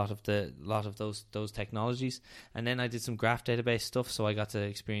 that was a lot of those technologies. And then I did some graph database stuff, so I got to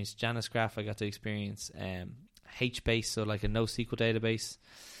experience Janus Graph. I got to experience HBase, so like a NoSQL database.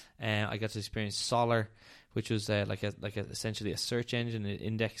 I got to experience Solr, which was essentially a search engine. It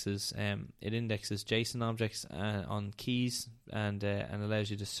indexes JSON objects on keys and allows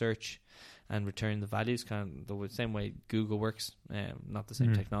you to search and return the values, kind of the same way Google works. Not the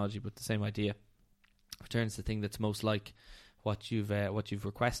same technology, but the same idea. Returns the thing that's most like what you've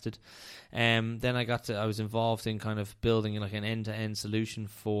requested. Then I was involved in kind of building like an end-to-end solution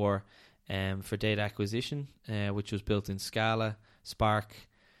for data acquisition, which was built in Scala, Spark.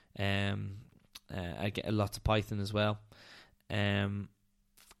 I get lots of Python as well. And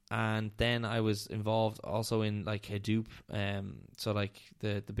And then I was involved also in like Hadoop, so like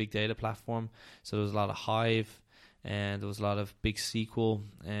the big data platform. So there was a lot of Hive, and there was a lot of big SQL.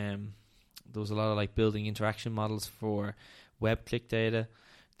 There was a lot of like building interaction models for web click data.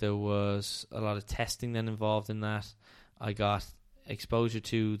 There was a lot of testing then involved in that. I got exposure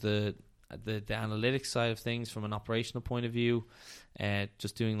to the analytics side of things from an operational point of view,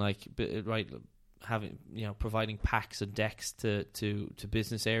 just doing like having, you know, providing packs and decks to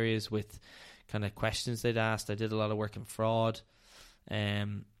business areas with kind of questions they'd asked. I did a lot of work in fraud,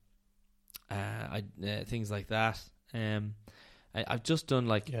 things like that. I've just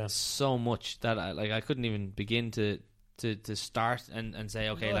done so much that I couldn't even begin to start and say,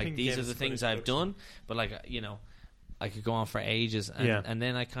 okay, like these are the things I've done, but like, you know, I could go on for ages, and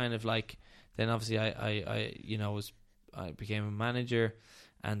then I kind of like, then obviously I became a manager,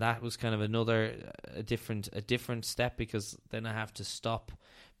 and that was kind of a different step, because then I have to stop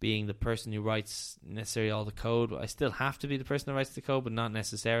being the person who writes necessarily all the code. I still have to be the person who writes the code, but not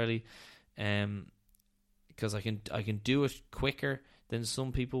necessarily, because I can do it quicker than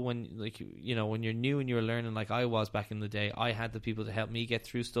some people. When, like, you know, when you're new and you're learning, like I was back in the day, I had the people to help me get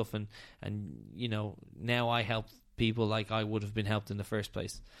through stuff, and you know, now I help people like I would have been helped in the first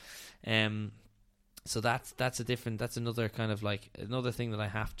place. So that's another kind of like another thing that I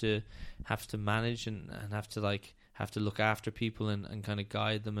have to manage and have to look after people and kind of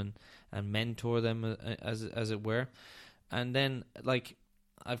guide them and mentor them as it were. And then like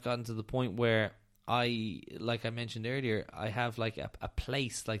I've gotten to the point where like I mentioned earlier, I have like a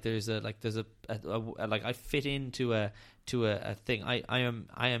place, like there's a like I fit into a thing. I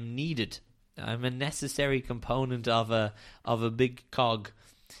am needed. I'm a necessary component of a big cog.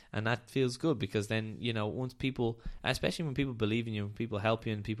 And that feels good, because then, you know, once people, especially when people believe in you, when people help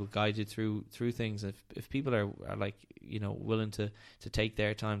you and people guide you through things, if people are like, you know, willing to take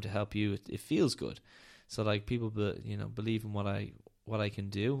their time to help you, it feels good. So like people, believe in what I can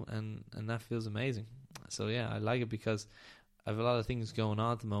do, and that feels amazing. So yeah, I like it because I have a lot of things going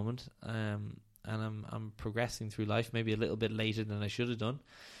on at the moment, and I'm progressing through life, maybe a little bit later than I should have done.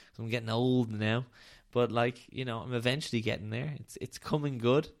 So I'm getting old now. But like, you know, I'm eventually getting there. It's coming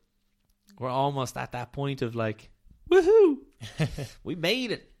good. We're almost at that point of like, woohoo, we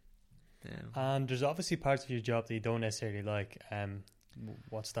made it. Yeah. And there's obviously parts of your job that you don't necessarily like.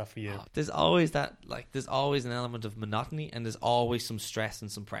 What's that for you? There's always there's always an element of monotony, and there's always some stress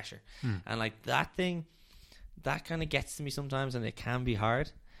and some pressure. And like that thing, that kind of gets to me sometimes, and it can be hard.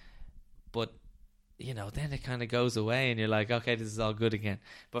 But you know, then it kind of goes away, and you're like, okay, this is all good again.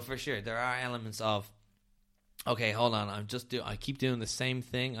 But for sure, there are elements of, okay, hold on, I keep doing the same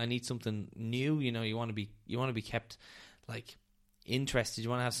thing. I need something new. You know, you want to be kept like interested.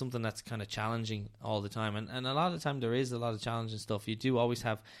 You want to have something that's kind of challenging all the time. And a lot of the time there is a lot of challenging stuff. You do always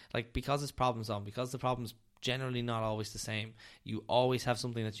have, like, because it's problem solving, because the problem's generally not always the same, you always have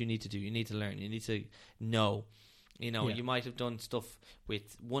something that you need to do. You need to learn. You need to know. You know, you might have done stuff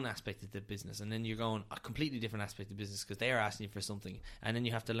with one aspect of the business, and then you're going a completely different aspect of the business because they're asking you for something, and then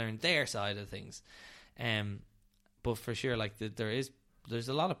you have to learn their side of things. But for sure, like there's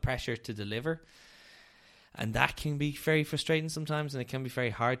a lot of pressure to deliver, and that can be very frustrating sometimes, and it can be very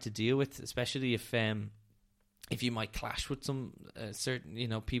hard to deal with, especially if you might clash with some certain, you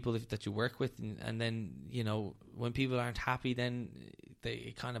know, people that you work with, and then, you know, when people aren't happy, then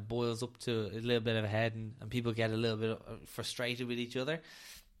it kind of boils up to a little bit of a head, and people get a little bit frustrated with each other.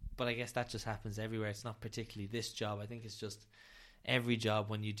 But I guess that just happens everywhere. It's not particularly this job. I think it's just every job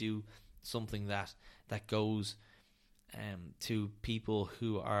when you do something that goes to people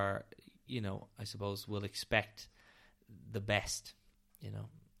who are, you know, I suppose will expect the best, you know.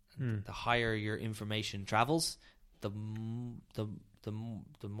 The higher your information travels, the more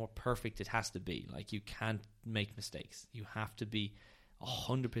perfect it has to be. Like, you can't make mistakes. You have to be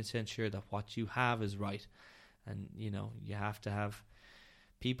 100% sure that what you have is right. And, you know, you have to have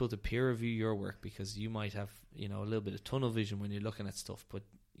people to peer review your work, because you might have, you know, a little bit of tunnel vision when you're looking at stuff, but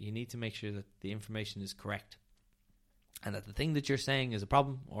you need to make sure that the information is correct, and that the thing that you're saying is a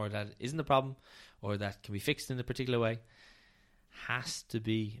problem, or that isn't a problem, or that can be fixed in a particular way, has to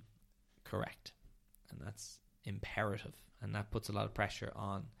be correct. And that's imperative, and that puts a lot of pressure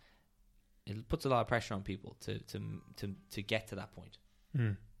on people to get to that point.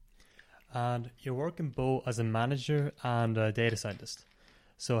 And you're working both as a manager and a data scientist,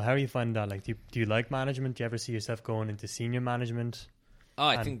 so how are you finding that? Like, do you like management? Do you ever see yourself going into senior management?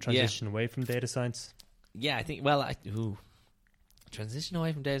 I think transition away from data science. Yeah, I think. Well, transition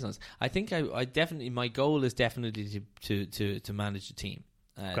away from data science. I think I definitely, my goal is definitely to manage a team.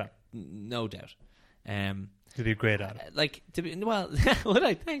 Okay. No doubt. You'd be great at it. Like to be well. Would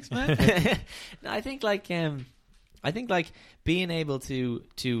I? Thanks, man. No, I think like being able to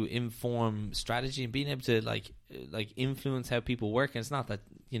inform strategy and being able to like influence how people work. And it's not that,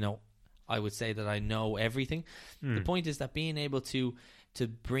 you know, I would say that I know everything. The point is that being able to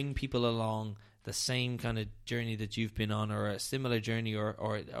bring people along the same kind of journey that you've been on, or a similar journey, or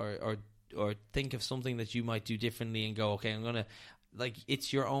think of something that you might do differently and go, okay, I'm gonna, like,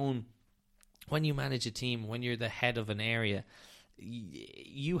 it's your own. When you manage a team, when you're the head of an area,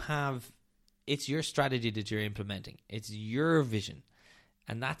 you have, it's your strategy that you're implementing. It's your vision,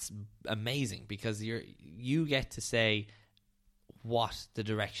 and that's amazing because you get to say what the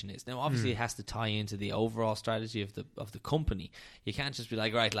direction is. Now, obviously, it has to tie into the overall strategy of the company. You can't just be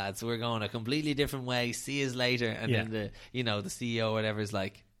like, right, lads, we're going a completely different way. See you later, and then the CEO or whatever is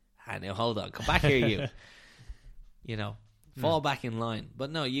like, ah, now hold on, come back here, you. You know, fall back in line. But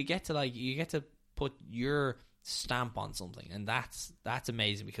no, you get to put your stamp on something, and that's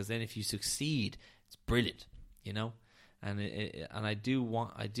amazing, because then if you succeed, it's brilliant, you know. And I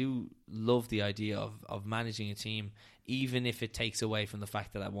do love the idea of managing a team, even if it takes away from the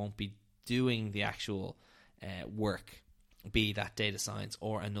fact that I won't be doing the actual work, be that data science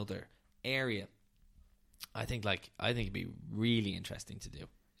or another area. I think it'd be really interesting to do,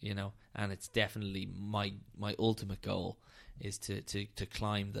 you know. And it's definitely my ultimate goal is to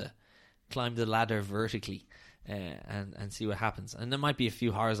climb the ladder vertically, and see what happens. And there might be a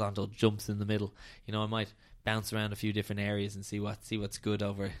few horizontal jumps in the middle, you know. I might bounce around a few different areas and see what's good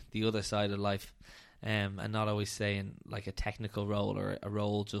over the other side of life, and not always stay in like a technical role or a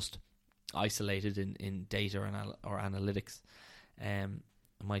role just isolated in data or analytics. I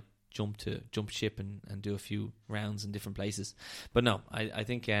might jump ship and do a few rounds in different places. But no, I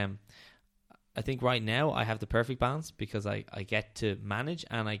think right now I have the perfect balance, because I get to manage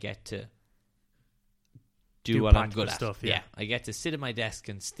and I get to do what I'm good at. Stuff, yeah. I get to sit at my desk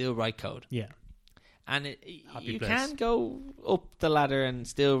and still write code. Yeah. And you can go up the ladder and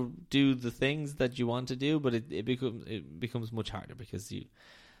still do the things that you want to do, but it becomes much harder, because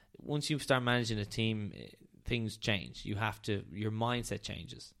once you start managing a team, things change. Your mindset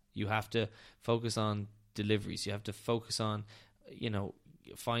changes. You have to focus on deliveries. You have to focus on, you know,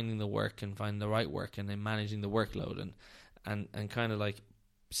 finding the work and finding the right work, and then managing the workload, and kind of like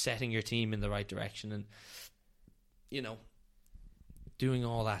setting your team in the right direction, and, you know, doing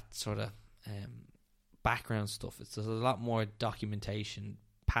all that sort of background stuff. There's a lot more documentation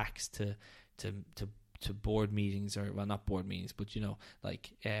packs to board meetings, or, well, not board meetings, but, you know,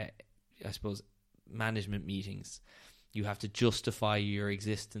 like I suppose management meetings. You have to justify your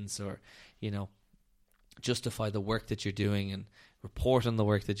existence, or, you know, justify the work that you're doing, and report on the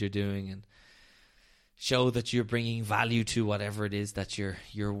work that you're doing, and show that you're bringing value to whatever it is that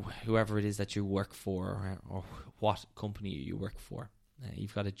whoever it is that you work for, or what company you work for.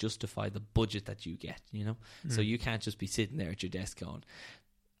 You've got to justify the budget that you get, you know. So you can't just be sitting there at your desk going,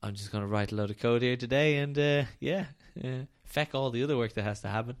 I'm just going to write a load of code here today, and feck all the other work that has to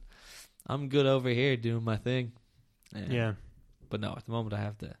happen. I'm good over here doing my thing. But no, at the moment I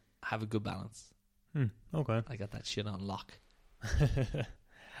have to have a good balance. Okay. I got that shit on lock.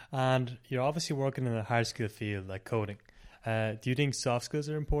 And you're obviously working in a hard skill field like coding. Do you think soft skills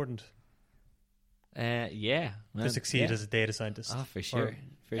are important yeah, man, to succeed as a data scientist? Oh, for sure.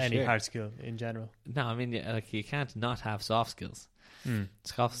 Any hard skill in general. No, I mean, like, you can't not have soft skills.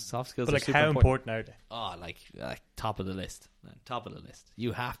 Soft skills, but are like, super how important are they? Oh, like top of the list, man. Top of the list.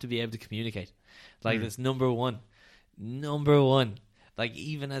 You have to be able to communicate. Like, it's number one. Like,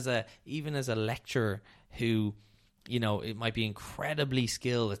 even as a lecturer who, you know, it might be incredibly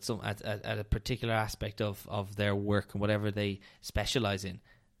skilled at a particular aspect of their work and whatever they specialize in,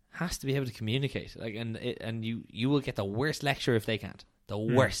 has to be able to communicate. Like, and you will get the worst lecturer if they can't. The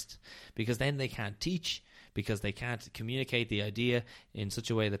worst, because then they can't teach, because they can't communicate the idea in such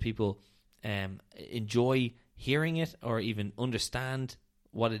a way that people enjoy hearing it, or even understand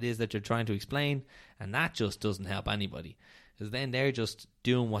what it is that you're trying to explain. And that just doesn't help anybody, because then they're just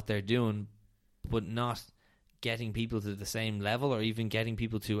doing what they're doing, but not getting people to the same level, or even getting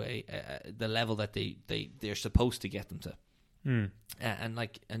people to the level that they're supposed to get them to.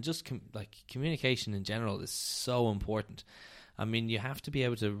 Communication in general is so important. I mean, you have to be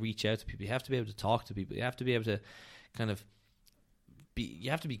able to reach out to people. You have to be able to talk to people. You have to be able to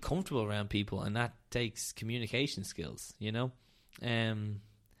you have to be comfortable around people, and that takes communication skills, you know?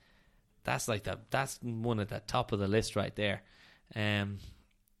 That's one at the top of the list right there. I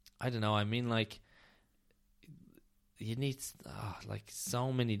don't know. I mean, like, you need like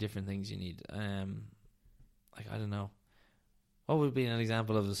so many different things you need. Like, I don't know. What would be an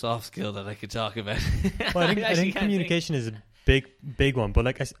example of a soft skill that I could talk about? Well, I think communication is a big one. But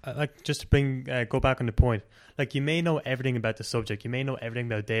like like just to go back on the point, like you may know everything about the subject, you may know everything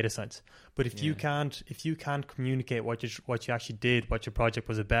about data science, but if you can't communicate what you actually did, what your project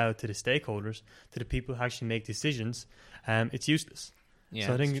was about to the stakeholders, to the people who actually make decisions, it's useless. Yeah,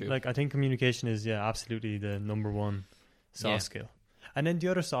 so I think communication is absolutely the number one soft skill. And then the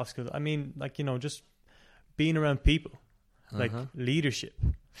other soft skills, I mean, like, just being around people, like leadership.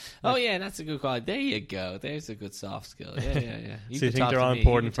 Oh yeah, that's a good quality. There you go. There's a good soft skill. Yeah. So you think they're all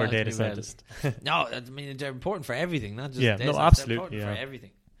important for a data scientist? No, I mean they're important for everything, not just data science. Absolutely, they're important for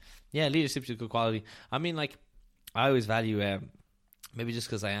everything. Yeah, leadership's a good quality. I mean, like, I always value maybe just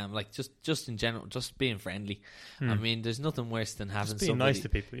because I am like just in general, just being friendly. I mean, there's nothing worse than having just being nice to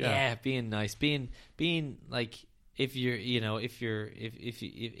people. Yeah, being nice, being like, if you're, if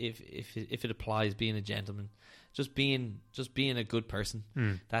it applies, being a gentleman. Just being a good person.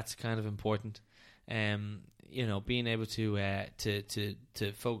 That's kind of important. Being able to be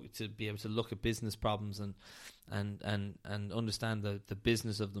able to look at business problems and understand the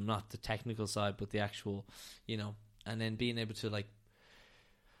business of them, not the technical side, but the actual, and then being able to, like,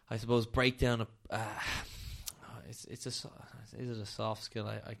 I suppose, break down is it a soft skill?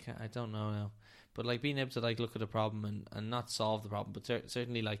 I don't know now, but like being able to, like, look at a problem and not solve the problem, but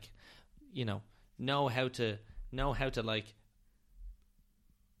certainly, like, know how to like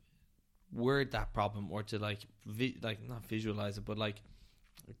word that problem, or to like not visualize it, but like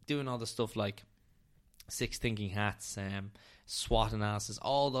doing all the stuff like Six Thinking Hats, SWOT analysis,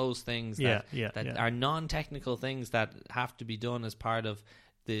 all those things that are non-technical things that have to be done as part of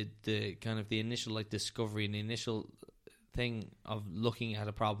the kind of the initial, like, discovery and the initial thing of looking at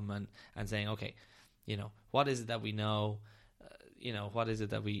a problem and saying, okay, what is it that we know, what is it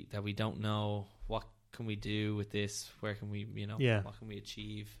that we don't know, what can we do with this, where can we, what can we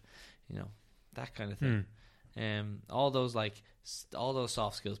achieve, that kind of thing. All those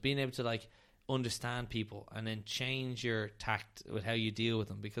soft skills, being able to, like, understand people and then change your tact with how you deal with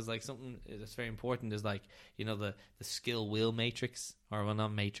them, because, like, something that's very important is, like, the skill will matrix, or, well,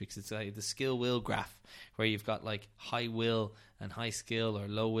 not matrix, it's like the skill will graph, where you've got, like, high will and high skill, or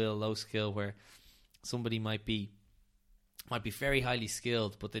low will, low skill, where somebody might be very highly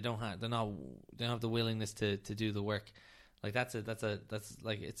skilled, but they don't have the willingness to do the work. Like, that's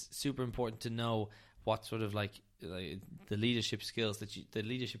like, it's super important to know what sort of, like the leadership skills the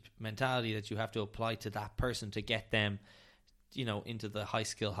leadership mentality that you have to apply to that person to get them, into the high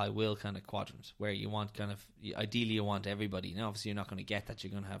skill, high will kind of quadrant, where you want ideally you want everybody. Now, obviously, you're not going to get that.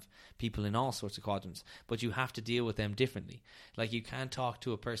 You're going to have people in all sorts of quadrants, but you have to deal with them differently. Like, you can't talk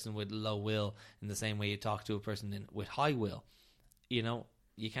to a person with low will in the same way you talk to a person with high will. You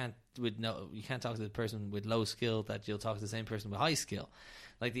can't talk to the person with low skill that you'll talk to the same person with high skill.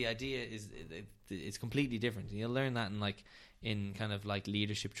 Like, the idea is it's completely different. And you'll learn that in kind of like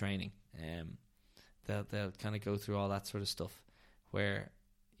leadership training. They'll kind of go through all that sort of stuff, where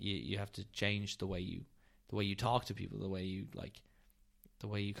you have to change the way you talk to people, the way you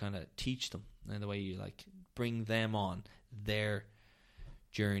kind of teach them, and the way you, like, bring them on their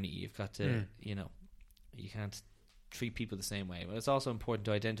journey. You've got to you can't treat people the same way. But it's also important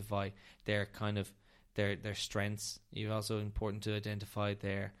to identify their kind of their strengths. It's also important to identify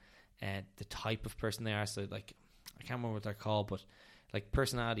their the type of person they are. So, like, I can't remember what they're called, but, like,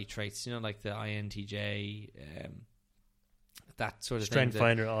 personality traits, like the INTJ, that sort of Strength thing.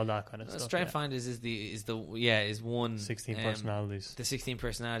 Finder, all that kind of stuff. Strength Finders is one 16 personalities. The 16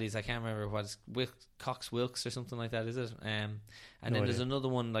 personalities. I can't remember what it's Cox Wilkes or something like that. Is it? And then there's another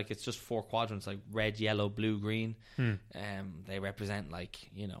one, like, it's just 4 quadrants, like red, yellow, blue, green. They represent, like,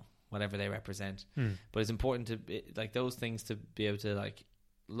 whatever they represent. But it's important to, like, those things, to be able to, like,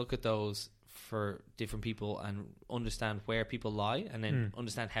 look at those for different people and understand where people lie, and then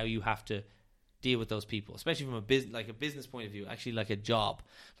understand how you have to deal with those people, especially from a business point of view. Actually, like a job,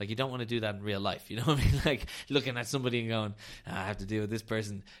 like, you don't want to do that in real life. You know what I mean? Like, looking at somebody and going, I have to deal with this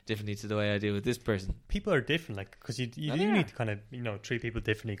person differently to the way I deal with this person. People are different, like, because you do need to kind of treat people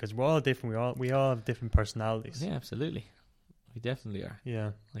differently, because we're all different. We all have different personalities. Yeah, absolutely. We definitely are.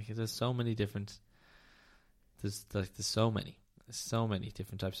 Yeah, like, there's so many different. There's so many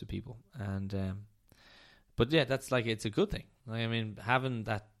different types of people, and but yeah, that's, like, it's a good thing. Like, I mean, having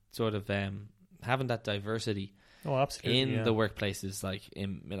that sort of having that diversity in the workplace is, like,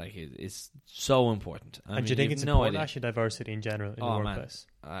 it's so important. And do you think it's important, actually, diversity in general in the workplace?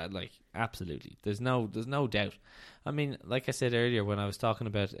 Like, absolutely. There's no doubt. I mean, like I said earlier when I was talking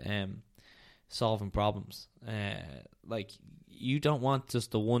about solving problems, like, you don't want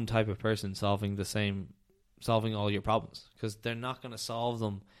just the one type of person solving the same solving all your problems, because they're not going to solve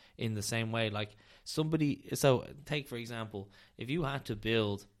them in the same way. Like somebody, so take for example, if you had to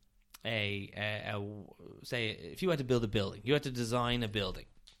build if you had to build a building, you had to design a building.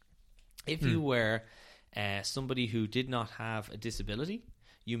 If you were somebody who did not have a disability,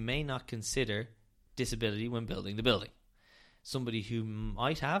 you may not consider disability when building the building. Somebody who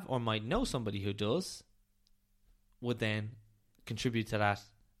might have or might know somebody who does would then contribute to that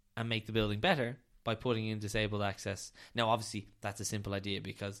and make the building better by putting in disabled access. Now, obviously, that's a simple idea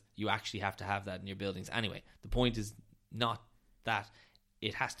because you actually have to have that in your buildings anyway. The point is not that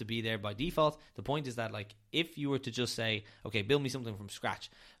it has to be there by default. The point is that, like, if you were to just say, okay, build me something from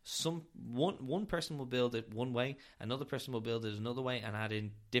scratch, one person will build it one way, another person will build it another way, and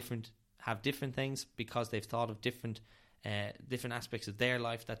have different things because they've thought of different aspects of their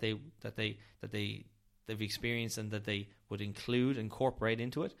life that they've experienced and that they would incorporate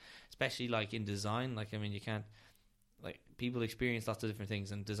into it, especially like in design. Like, I mean, you can't, like, people experience lots of different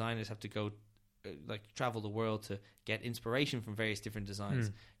things, and designers have to go travel the world to get inspiration from various different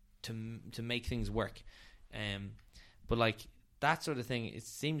designs to make things work. But like that sort of thing, it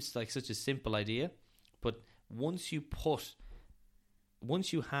seems like such a simple idea, but once you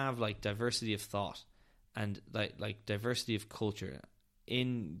have like diversity of thought and like diversity of culture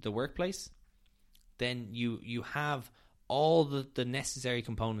in the workplace, then you have all the necessary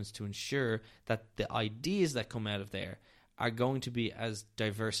components to ensure that the ideas that come out of there are going to be as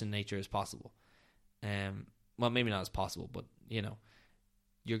diverse in nature as possible. Well, maybe not as possible, but you know,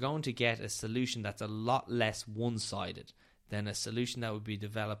 you're going to get a solution that's a lot less one-sided than a solution that would be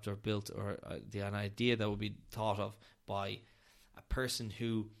developed or built, or an idea that would be thought of by a person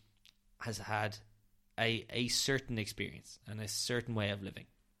who has had a certain experience and a certain way of living.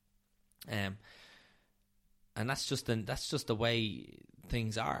 And that's just the way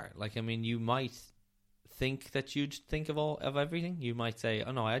things are. Like, I mean, you might think that you'd think of everything. You might say,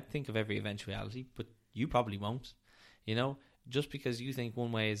 oh no, I'd think of every eventuality, but you probably won't. You know, just because you think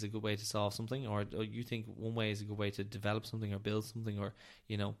one way is a good way to solve something, or you think one way is a good way to develop something or build something, or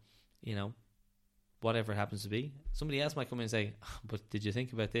you know whatever it happens to be, somebody else might come in and say, but did you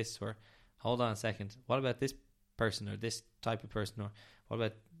think about this? Or hold on a second, what about this person or this type of person, or what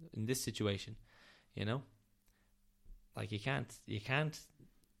about in this situation? You know, like you can't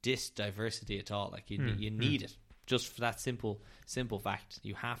diss diversity at all. Like you need it, just for that simple fact.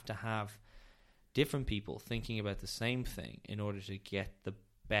 You have to have different people thinking about the same thing in order to get the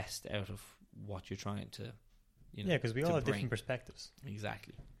best out of what you're trying to, you know. Yeah, because we all have different perspectives.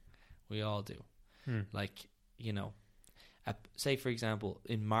 Exactly, we all do. Like, you know, say for example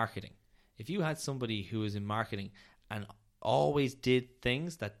in marketing, if you had somebody who was in marketing and always did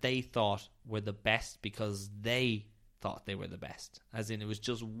things that they thought were the best because they thought they were the best, as in it was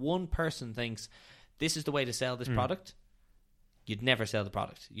just one person thinks this is the way to sell this product, you'd never sell the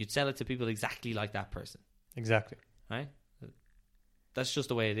product. You'd sell it to people exactly like that person. Exactly. Right? That's just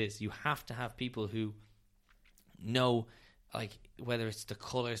the way it is. You have to have people who know, like, whether it's the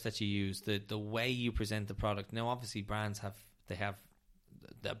colors that you use, the way you present the product. Now, obviously, brands have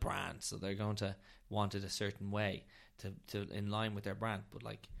the brand, so they're going to want it a certain way to in line with their brand. But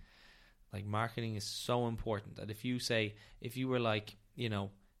like marketing is so important that if you were like, you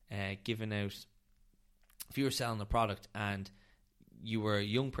know, giving out, if you were selling a product and you were a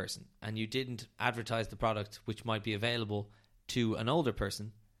young person and you didn't advertise the product which might be available to an older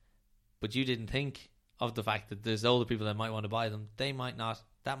person, but you didn't think of the fact that there's older people that might want to buy them, that might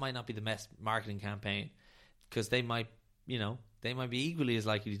not be the best marketing campaign, because they might be equally as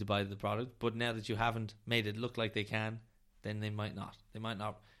likely to buy the product, but now that you haven't made it look like they can, then they might not,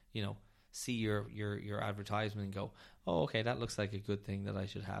 you know, see your advertisement and go, oh, okay, that looks like a good thing that I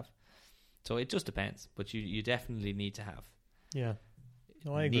should have. So it just depends, but you definitely need to have. Yeah.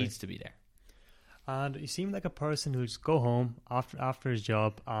 No, I agree. Needs to be there. And you seem like a person who's go home after his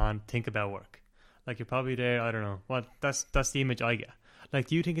job and think about work. Like you're probably there, I don't know. That's the image I get. Like,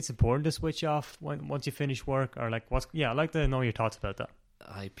 do you think it's important to switch off once you finish work, or like I'd like to know your thoughts about that.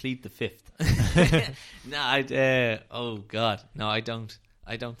 I plead the fifth. Oh God, no, I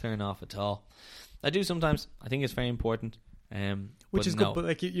don't turn off at all. I do sometimes. I think it's very important. Which is good, but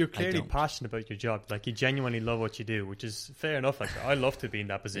like you're clearly passionate about your job. Like you genuinely love what you do, which is fair enough. Like I love to be in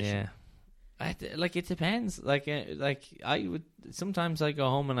that position. Yeah, like it depends. Like I would sometimes I go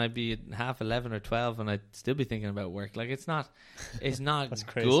home and I'd be at 11:30 or 12 and I'd still be thinking about work. Like it's not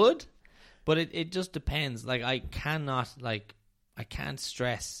good, but it just depends. Like I can't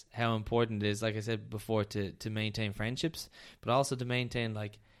stress how important it is, like I said before, to maintain friendships, but also to maintain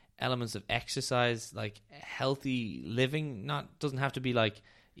like elements of exercise, like healthy living. Doesn't have to be like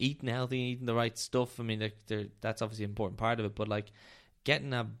eating healthy, eating the right stuff. I mean, that's obviously an important part of it, but like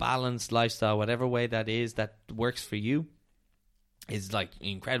getting a balanced lifestyle, whatever way that is, that works for you, is like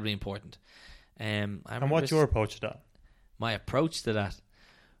incredibly important. And what's your approach to that? My approach to that?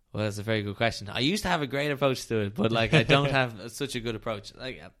 Well, that's a very good question. I used to have a great approach to it, but like I don't have such a good approach.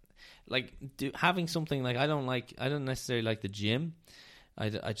 Having something like I don't necessarily like the gym.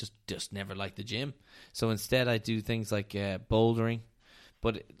 I just never liked the gym. So instead I do things like bouldering.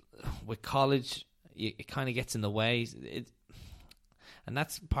 But with college, it kind of gets in the way. And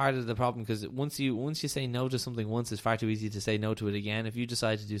that's part of the problem, because once you say no to something once, it's far too easy to say no to it again. If you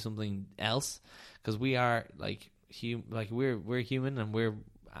decide to do something else, because we are we're human, and we're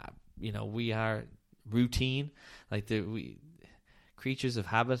we are routine, we creatures of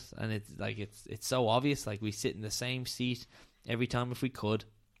habit, and it's so obvious. Like, we sit in the same seat every time if we could.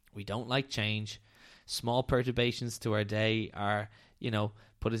 We don't like change. Small perturbations to our day are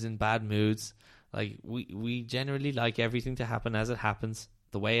put us in bad moods. Like, we generally like everything to happen as it happens,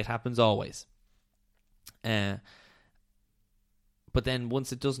 the way it happens always. But then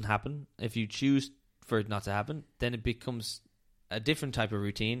once it doesn't happen, if you choose for it not to happen, then it becomes a different type of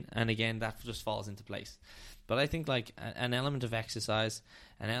routine, and again, that just falls into place. But I think like an element of exercise,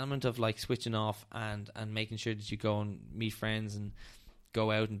 an element of like switching off and making sure that you go and meet friends and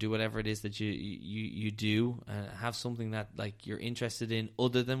go out and do whatever it is that you do, have something that like you're interested in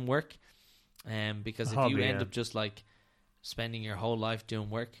other than work. Because if you end up just like spending your whole life doing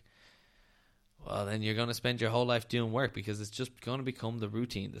work, well, then you're going to spend your whole life doing work, because it's just going to become the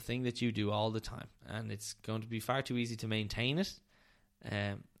routine, the thing that you do all the time, and it's going to be far too easy to maintain it.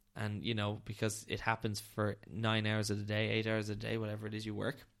 And because it happens for 9 hours a day, 8 hours a day, whatever it is you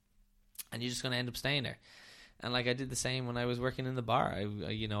work, and you're just going to end up staying there. And like, I did the same when I was working in the bar.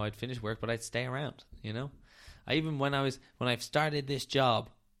 I'd finish work, but I'd stay around. I even when I started this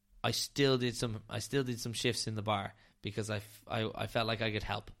job, I still did some shifts in the bar, because I felt like I could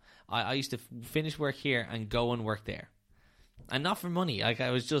help. I used to finish work here and go and work there, and not for money. Like,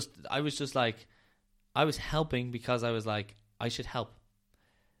 I was just like, I was helping because I was like, I should help.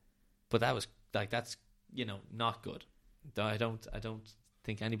 But that was like, that's not good. I don't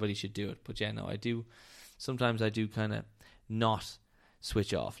think anybody should do it. But yeah, no, I do. Sometimes I do kind of not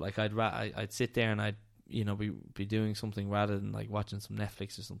switch off. Like, I'd sit there and I'd be doing something rather than like watching some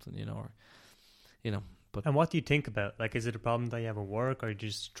Netflix or something, But and what do you think about? Like, is it a problem that you have at work, or are you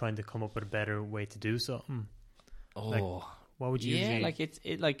just trying to come up with a better way to do something? Oh, like, what would you? Yeah, like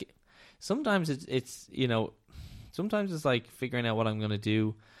sometimes it's sometimes it's like figuring out what I'm gonna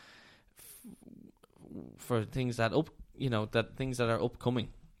do for things that things that are upcoming.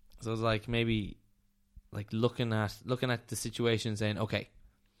 So it's like maybe like looking at the situation and saying, okay,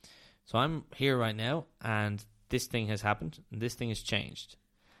 so I'm here right now, and this thing has happened, and this thing has changed,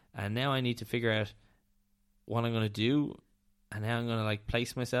 and now I need to figure out what I'm going to do, and how I'm going to like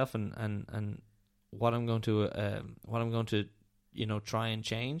place myself, and what I'm going to try and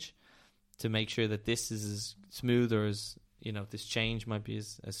change to make sure that this is as smooth, or as this change might be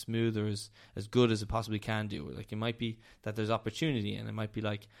as smooth or as good as it possibly can do. Like, it might be that there's opportunity, and it might be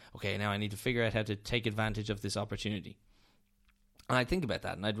like, okay, now I need to figure out how to take advantage of this opportunity. And I'd think about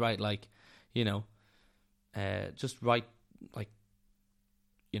that, and I'd write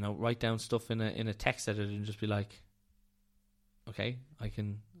write down stuff in a text editor, and just be like, okay, I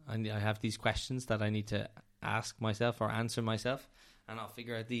have these questions that I need to ask myself or answer myself, and I'll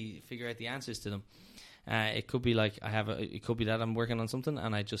figure out the answers to them. It could be like it could be that I'm working on something,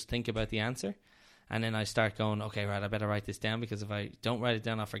 and I just think about the answer, and then I start going, okay, right, I better write this down, because if I don't write it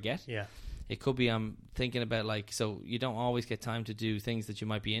down, I'll forget. Yeah. It could be I'm thinking about, like, so you don't always get time to do things that you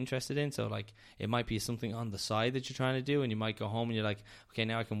might be interested in. So like, it might be something on the side that you're trying to do, and you might go home and you're like, okay,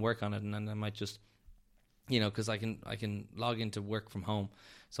 now I can work on it, and then I might just, because I can log into work from home,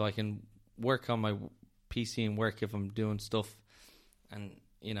 so I can work on my PC and work if I'm doing stuff, and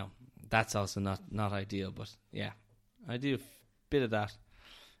that's also not ideal. But yeah, I do a bit of that.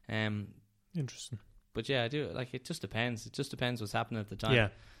 Interesting. But yeah, I do. Like, it just depends. It just depends what's happening at the time. Yeah.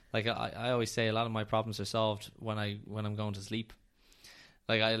 Like, I always say, a lot of my problems are solved when I'm going to sleep.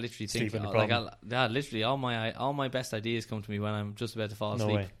 Like, I literally think, literally all my best ideas come to me when I'm just about to fall asleep.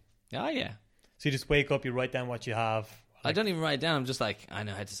 No way. Oh yeah. So you just wake up, you write down what you have. I don't even write it down. I'm just like, I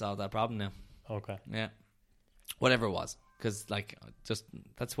know how to solve that problem now. Okay. Yeah. Whatever it was, because like, just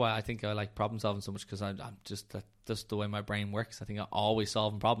that's why I think I like problem solving so much, because I'm just that's the way my brain works. I think I'm always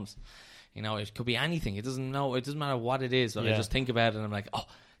solving problems. It could be anything. It doesn't matter what it is. But I just think about it, and I'm like, oh,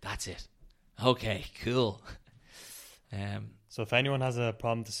 that's it. Okay, cool. So if anyone has a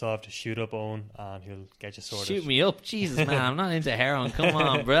problem to solve, just shoot up Owen and he'll get you sorted. Shoot me up, Jesus, man! I'm not into heroin. Come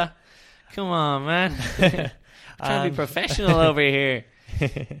on, bruh. Come on, man. I'm trying to be professional over here.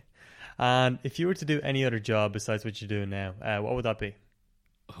 And if you were to do any other job besides what you're doing now, what would that be?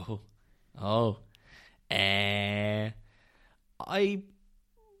 I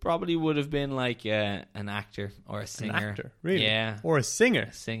probably would have been like an actor or a singer. An actor, really? Yeah. Or a singer?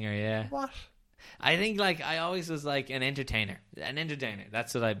 A singer, yeah. What? I think like I always was like an entertainer. An entertainer.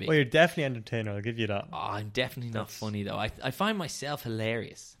 That's what I'd be. Well, you're definitely an entertainer. I'll give you that. Oh, I'm definitely not funny though. I find myself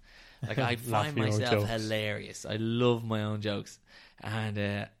hilarious. Like I find Laughing at your own myself jokes. hilarious. I love my own jokes, and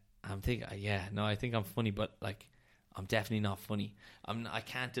I'm thinking, I think I'm funny, but like I'm definitely not funny. I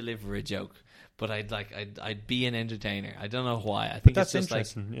can't deliver a joke, but I'd be an entertainer. I don't know why. I think That's it's just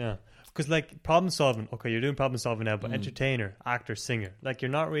interesting, yeah. Because like problem solving, okay, you're doing problem solving now, but entertainer, actor, singer, like you're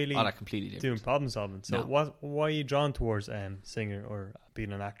not really they're completely different. doing problem solving. So No. why are you drawn towards singer or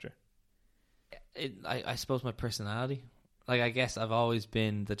being an actor? I suppose my personality. Like I guess I've always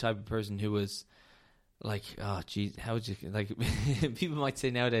been the type of person who was like, oh geez, how would you like? People might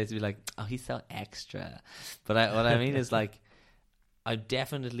say nowadays, be like, oh, he's so extra. But what I mean is like, I'm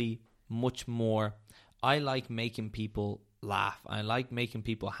definitely much more. I like making people laugh. I like making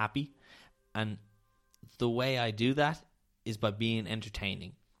people happy, and the way I do that is by being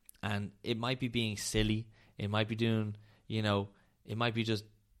entertaining. And it might be being silly. It might be doing, it might be just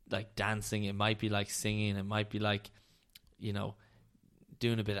like dancing. It might be like singing. It might be like,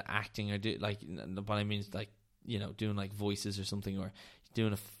 doing a bit of acting, or do like what I mean is like, doing like voices or something, or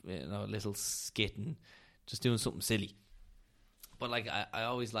doing a little skit and just doing something silly. But like I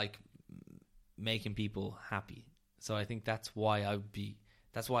always like making people happy. So I think that's why I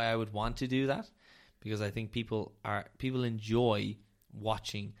would want to do that, because I think people enjoy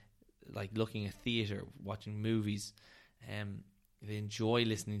watching, like looking at theater, watching movies. They enjoy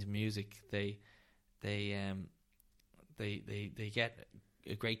listening to music. They get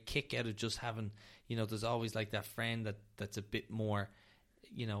a great kick out of just having, there's always like that friend that's a bit more,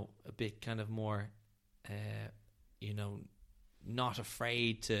 a bit kind of more, not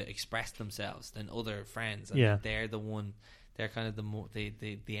afraid to express themselves than other friends. And Yeah. they're kind of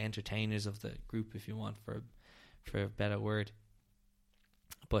the entertainers of the group, if you want, for a better word.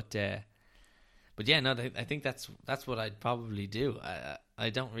 But yeah, no, I think that's what I'd probably do. I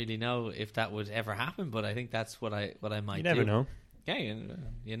don't really know if that would ever happen, but I think that's what I might do. You never know. Yeah,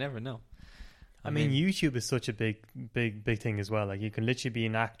 you never know. I mean, YouTube is such a big thing as well. Like you can literally be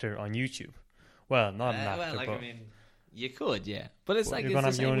an actor on YouTube. Well, not an actor, but you could, yeah. But it's like you're it's going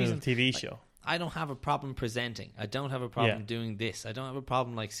the to have your same own reason. TV Like, show. I don't have a problem presenting. I don't have a problem doing this. I don't have a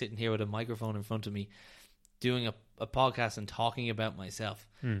problem like sitting here with a microphone in front of me, doing a podcast and talking about myself.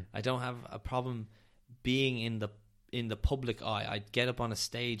 I don't have a problem being in the public eye. I'd get up on a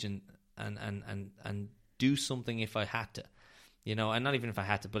stage and do something if I had to, and not even if I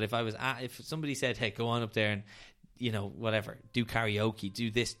had to, but if somebody said, hey, go on up there and whatever, do karaoke,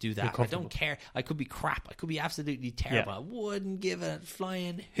 do this, do that. I don't care. I could be crap. I could be absolutely terrible. Yeah. I wouldn't give a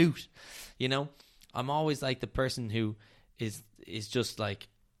flying hoot. I'm always like the person who is just like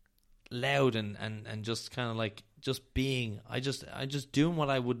loud and just kind of like just being. I just doing what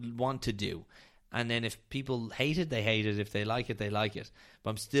I would want to do. And then if people hate it, they hate it. If they like it, they like it.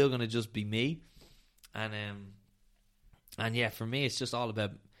 But I'm still going to just be me. And yeah, for me, it's just all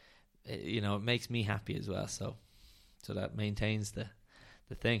about, it makes me happy as well. So that maintains the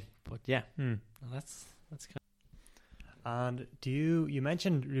thing. But yeah, that's kind And you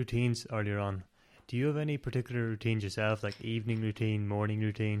mentioned routines earlier on. Do you have any particular routines yourself, like evening routine, morning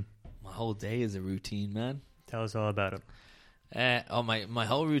routine? my whole day is a routine, man. Tell us all about it. My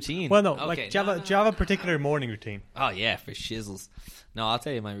whole routine. Well, no, Okay, like do you have a particular morning routine? Oh yeah, for shizzles. No, I'll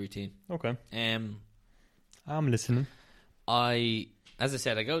tell you my routine. Okay, I'm listening. As I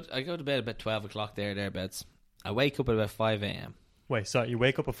said, I go to bed about 12 o'clock thereabouts. I wake up at about 5 a.m. Wait, so you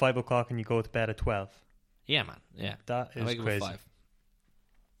wake up at 5 o'clock and you go to bed at 12? Yeah, man. Yeah, That I is wake up crazy. at 5.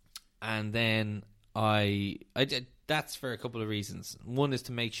 And then that's for a couple of reasons. One is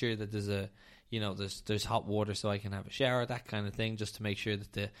to make sure that there's hot water so I can have a shower, that kind of thing, just to make sure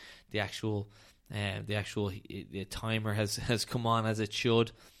that the actual timer has come on as it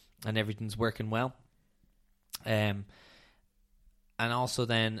should and everything's working well. And also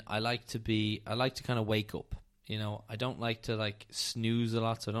then I like to kind of wake up. I don't like to like snooze a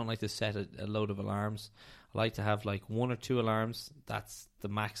lot, so I don't like to set a load of alarms. I like to have like 1 or 2 alarms. That's the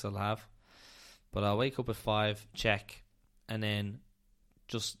max I'll have. But I'll wake up at 5, check, and then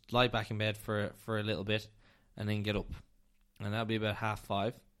just lie back in bed for a little bit, and then get up. And that'll be about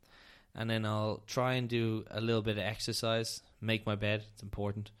 5:30. and then I'll try and do a little bit of exercise, make my bed. It's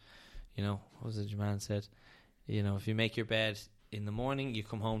important. You know, what was it your man said? You know, if you make your bed in the morning, you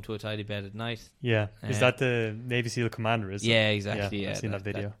come home to a tidy bed at night. Yeah. Is that the Navy SEAL commander, is it? Yeah, exactly. Yeah, I've seen that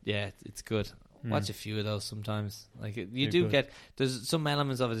video. It's good. Watch a few of those sometimes. Like you They're do good. get, there's some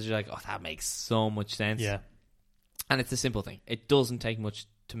elements of it that you're like, oh, that makes so much sense. Yeah. And it's a simple thing. It doesn't take much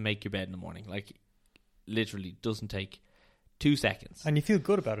to make your bed in the morning. Like, literally doesn't take 2 seconds. And you feel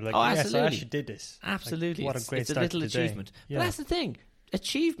good about it. Like, Oh, yes, I absolutely. actually did this. Absolutely. Like, what a great it's a start little to the day. achievement. Yeah. But that's the thing.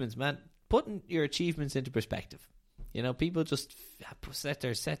 Achievements, man. Putting your achievements into perspective. You know, people just set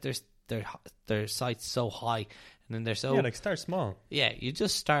their sights so high, and then they're so Yeah, like start small. yeah. You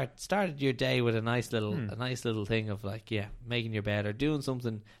just started your day with a nice little thing of like, yeah, making your bed or doing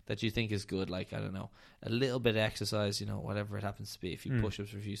something that you think is good. Like, I don't know, a little bit of exercise. You know, whatever it happens to be. A few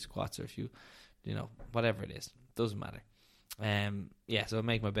push-ups or a few squats or a few, you know, whatever it is, doesn't matter. Yeah. So I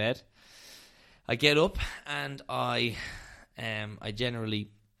make my bed. I get up and I generally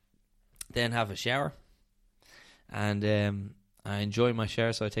then have a shower, and I enjoy my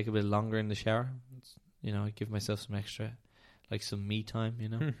shower, so I take a bit longer in the shower. You know, I give myself some extra, like some me time, you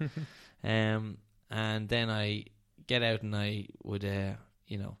know. And then I get out and I would,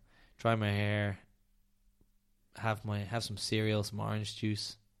 you know, dry my hair, have some cereal, some orange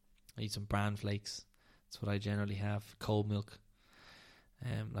juice. I eat some bran flakes. That's what I generally have. Cold milk,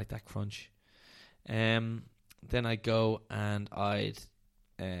 like that crunch. Then I go and I'd,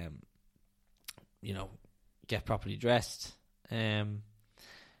 you know, get properly dressed,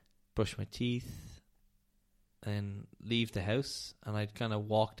 brush my teeth, and leave the house. And I'd kind of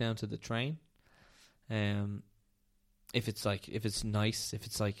walk down to the train. If it's nice, if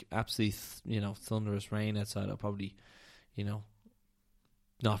it's like absolutely, you know, thunderous rain outside, I'll probably, you know,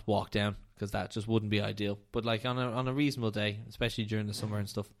 not walk down, because that just wouldn't be ideal. But like on a reasonable day, especially during the summer and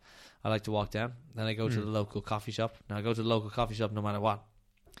stuff, I like to walk down. Then I go to the local coffee shop. Now I go to the local coffee shop no matter what,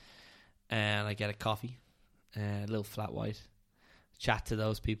 and I get a coffee, a little flat white. Chat to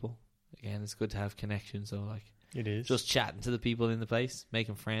those people. Again, it's good to have connections. So like, It is. just chatting to the people in the place,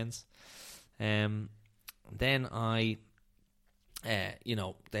 making friends. Then I, you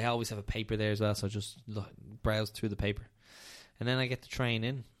know, they always have a paper there as well, so I just browse through the paper. And then I get the train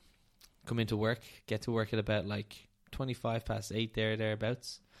in, come into work, get to work at about like 8:25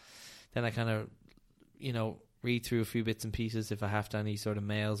 thereabouts. Then I kind of, you know, read through a few bits and pieces if I have to, any sort of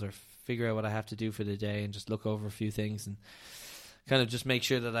mails, or figure out what I have to do for the day, and just look over a few things and kind of just make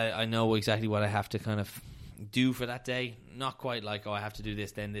sure that I know exactly what I have to kind of do for that day. Not quite like, oh, I have to do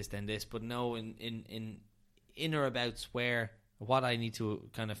this, then this, then this, but know in or abouts what I need to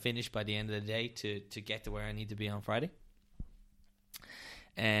kind of finish by the end of the day to get to where I need to be on Friday.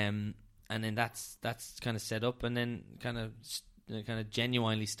 And then that's kind of set up, and then kind of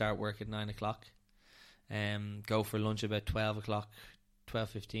genuinely start work at 9:00. Go for lunch about 12:00,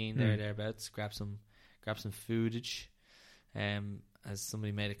 12:15 thereabouts. Grab some foodage. As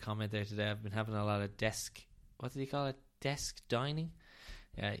somebody made a comment there today, I've been having a lot of what did he call it? Desk dining.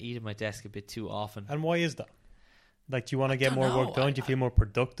 Yeah, I eat at my desk a bit too often. And why is that? Like, do you want to get more know. work done? Do you feel more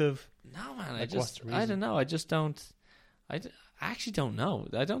productive? No, man. Like, what's the I reason? don't know. I just don't. I actually don't know.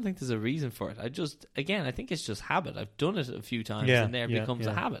 I don't think there's a reason for it. I think it's just habit. I've done it a few times, and there becomes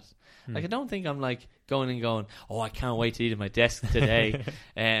a habit. Like, I don't think I'm like going, oh, I can't wait to eat at my desk today.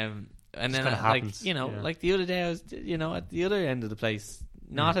 And then happens. like, you know, like the other day I was, you know, at the other end of the place,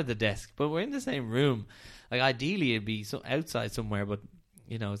 not at the desk, but we're in the same room. Like, ideally it'd be outside somewhere, but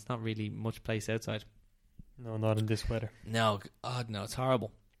you know, it's not really much place outside. No, not in this weather. No, God, no, it's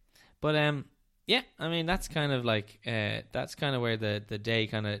horrible. But yeah, I mean, that's kind of like that's kind of where the day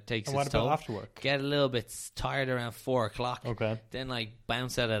kind of takes And what its about toll. after work? Get a little bit tired around 4:00. Okay. Then like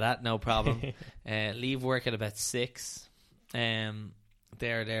bounce out of that, no problem. Leave work at about 6.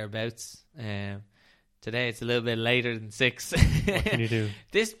 Thereabouts. Today it's a little bit later than 6. What can you do?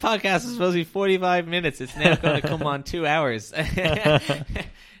 This podcast is supposed to be 45 minutes. It's now going to come on 2 hours.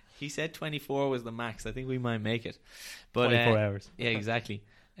 He said 24 was the max. I think we might make it. But 24 hours. Yeah, exactly.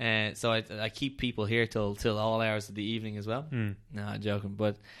 So I keep people here till all hours of the evening as well. No, I'm joking.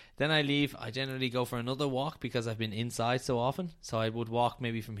 But then I leave. I generally go for another walk because I've been inside so often. So I would walk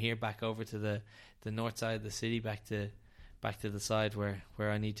maybe from here back over to the north side of the city, back to the side where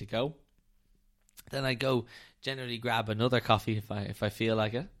I need to go. Then I go generally grab another coffee if I feel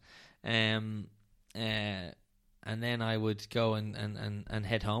like it. And then I would go and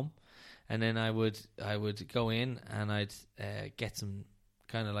head home. And then I would go in and I'd get some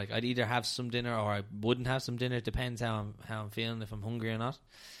kind of like I'd either have some dinner or I wouldn't have some dinner. It depends how I'm feeling, if I'm hungry or not,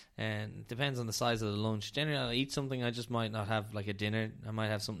 and it depends on the size of the lunch. Generally, I'll eat something. I just might not have like a dinner. I might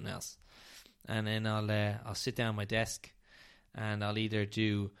have something else, and then I'll sit down at my desk, and I'll either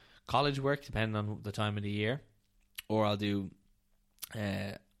do college work depending on the time of the year, or I'll do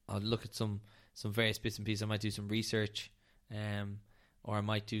I'll look at some various bits and pieces. I might do some research, or I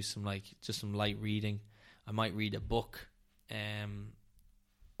might do some just some light reading. I might read a book,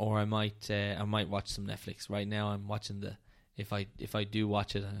 or I might watch some Netflix. Right now, I'm watching if I do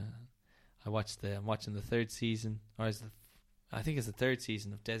watch it, I'm watching the third season, or I think it's the third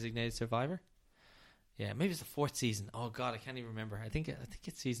season of Designated Survivor. Yeah, maybe it's the fourth season. Oh God, I can't even remember. I think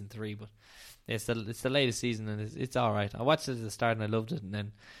it's season 3, but it's the latest season, and it's all right. I watched it at the start and I loved it, and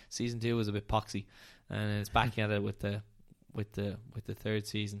then season 2 was a bit poxy, and it's back at it with the third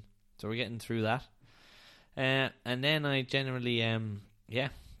season. So we're getting through that, and then I generally then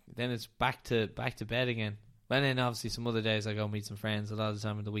it's back to bed again. And then obviously some other days I go meet some friends. A lot of the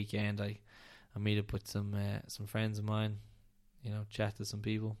time on the weekend I meet up with some friends of mine, chat to some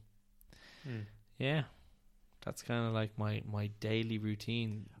people. Yeah, that's kind of like my daily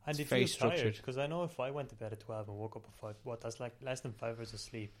routine. And it's if very you're structured. tired, because I know if I went to bed at 12 and woke up at 5, that's like less than 5 hours of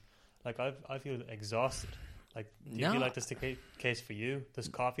sleep. Like I feel exhausted. Like, do you feel like that's the case for you? Does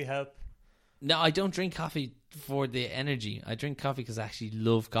coffee help? No, I don't drink coffee for the energy. I drink coffee because I actually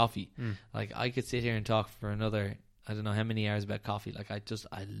love coffee. Like, I could sit here and talk for another, I don't know how many hours about coffee. Like, I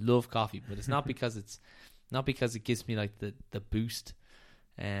love coffee, but it's not because it gives me like the boost.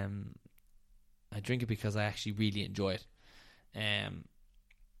 I drink it because I actually really enjoy it.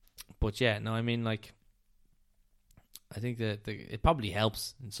 But yeah, no, I mean, like, I think that it probably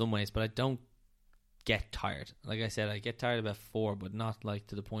helps in some ways, but I don't get tired. Like I said, I get tired about 4, but not like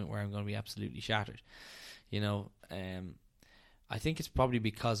to the point where I'm going to be absolutely shattered. I think it's probably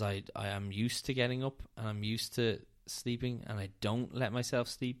because I am used to getting up and I'm used to sleeping, and I don't let myself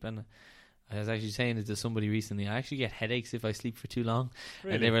sleep. And I was actually saying it to somebody recently. I actually get headaches if I sleep for too long.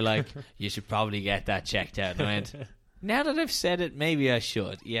 Really? And they were like, you should probably get that checked out. And I went, now that I've said it, maybe I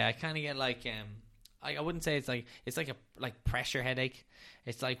should. Yeah, I kind of get like, I wouldn't say it's like a pressure headache.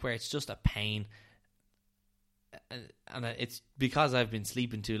 It's like where it's just a pain. And it's because I've been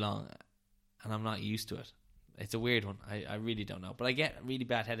sleeping too long and I'm not used to it. It's a weird one. I really don't know. But I get really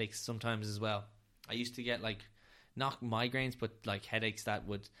bad headaches sometimes as well. I used to get like, not migraines, but like headaches that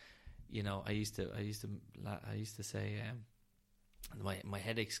would, I used to say my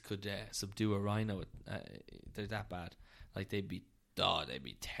headaches could subdue a rhino. They're that bad. Like they'd be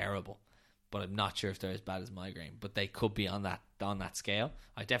terrible. But I'm not sure if they're as bad as migraine. But they could be on that scale.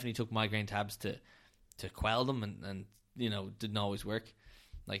 I definitely took migraine tabs to quell them, and didn't always work.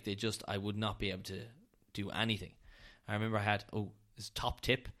 Like I would not be able to do anything. I remember I had this top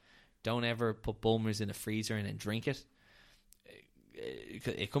tip: don't ever put Bulmers in a freezer and then drink it.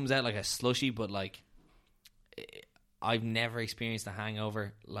 It comes out like a slushy, but like I've never experienced a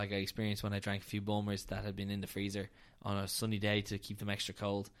hangover like I experienced when I drank a few Bulmers that had been in the freezer on a sunny day to keep them extra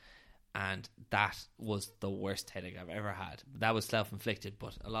cold, and that was the worst headache I've ever had. That was self-inflicted,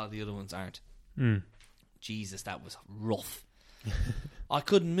 but a lot of the other ones aren't. Jesus, that was rough. I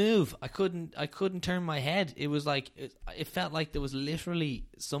couldn't move. I couldn't turn my head. It was like it felt like there was literally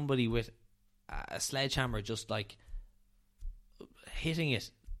somebody with a sledgehammer just like hitting it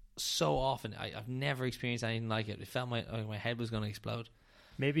so often. I've never experienced anything like it. It felt my head was going to explode.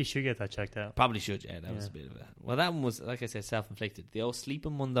 Maybe you should get that checked out. Probably should. Yeah, that was a bit of a. Well, that one was, like I said, self-inflicted. The old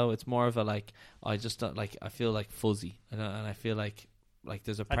sleeping one though, it's more of a like I just don't like. I feel like fuzzy, and I feel like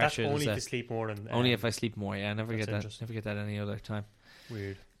there's a pressure. And that's only if you sleep more than only if I sleep more. Yeah, I never get that. Never get that any other time.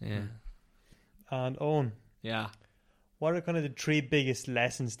 Weird. Yeah. And Owen. Yeah. What are kind of the 3 biggest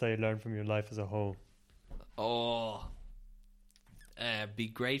lessons that you learned from your life as a whole? Be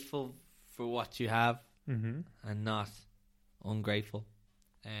grateful for what you have, and not ungrateful.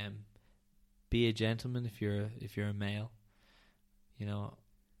 Be a gentleman if you're a male,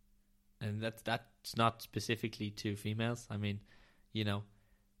 and that's not specifically to females. I mean,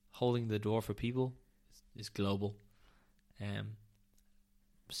 holding the door for people is global.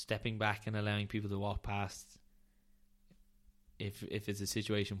 Stepping back and allowing people to walk past if it's a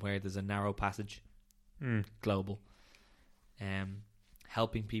situation where there's a narrow passage, global.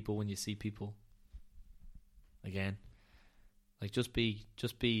 Helping people when you see people, again, like just be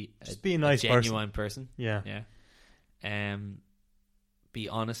a nice genuine person. Yeah. Be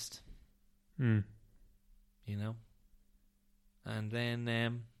honest. And then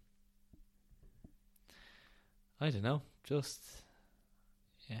I don't know, just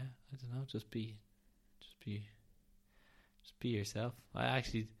be be yourself.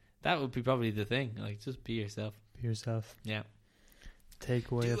 That would be probably the thing. Like, just be yourself. Be yourself. Yeah.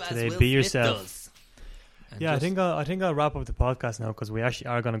 Takeaway of today: be yourself. Yeah, I think I'll wrap up the podcast now because we actually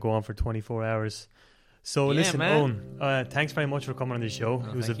are going to go on for 24 hours. So listen, Owen, thanks very much for coming on the show.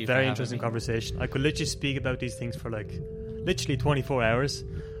 It was a very interesting conversation. I could literally speak about these things for like literally 24 hours,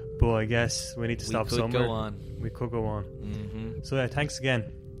 but I guess we need to stop somewhere. We could go on. Mm-hmm. So yeah, thanks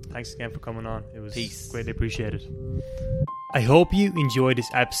again for coming on. It was greatly appreciated. I hope you enjoyed this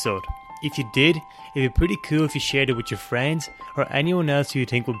episode. If you did, it'd be pretty cool if you shared it with your friends or anyone else who you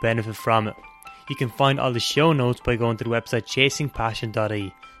think would benefit from it. You can find all the show notes by going to the website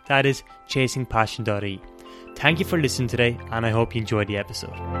chasingpassion.ie. That is chasingpassion.ie. Thank you for listening today, and I hope you enjoyed the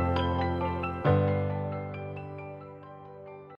episode.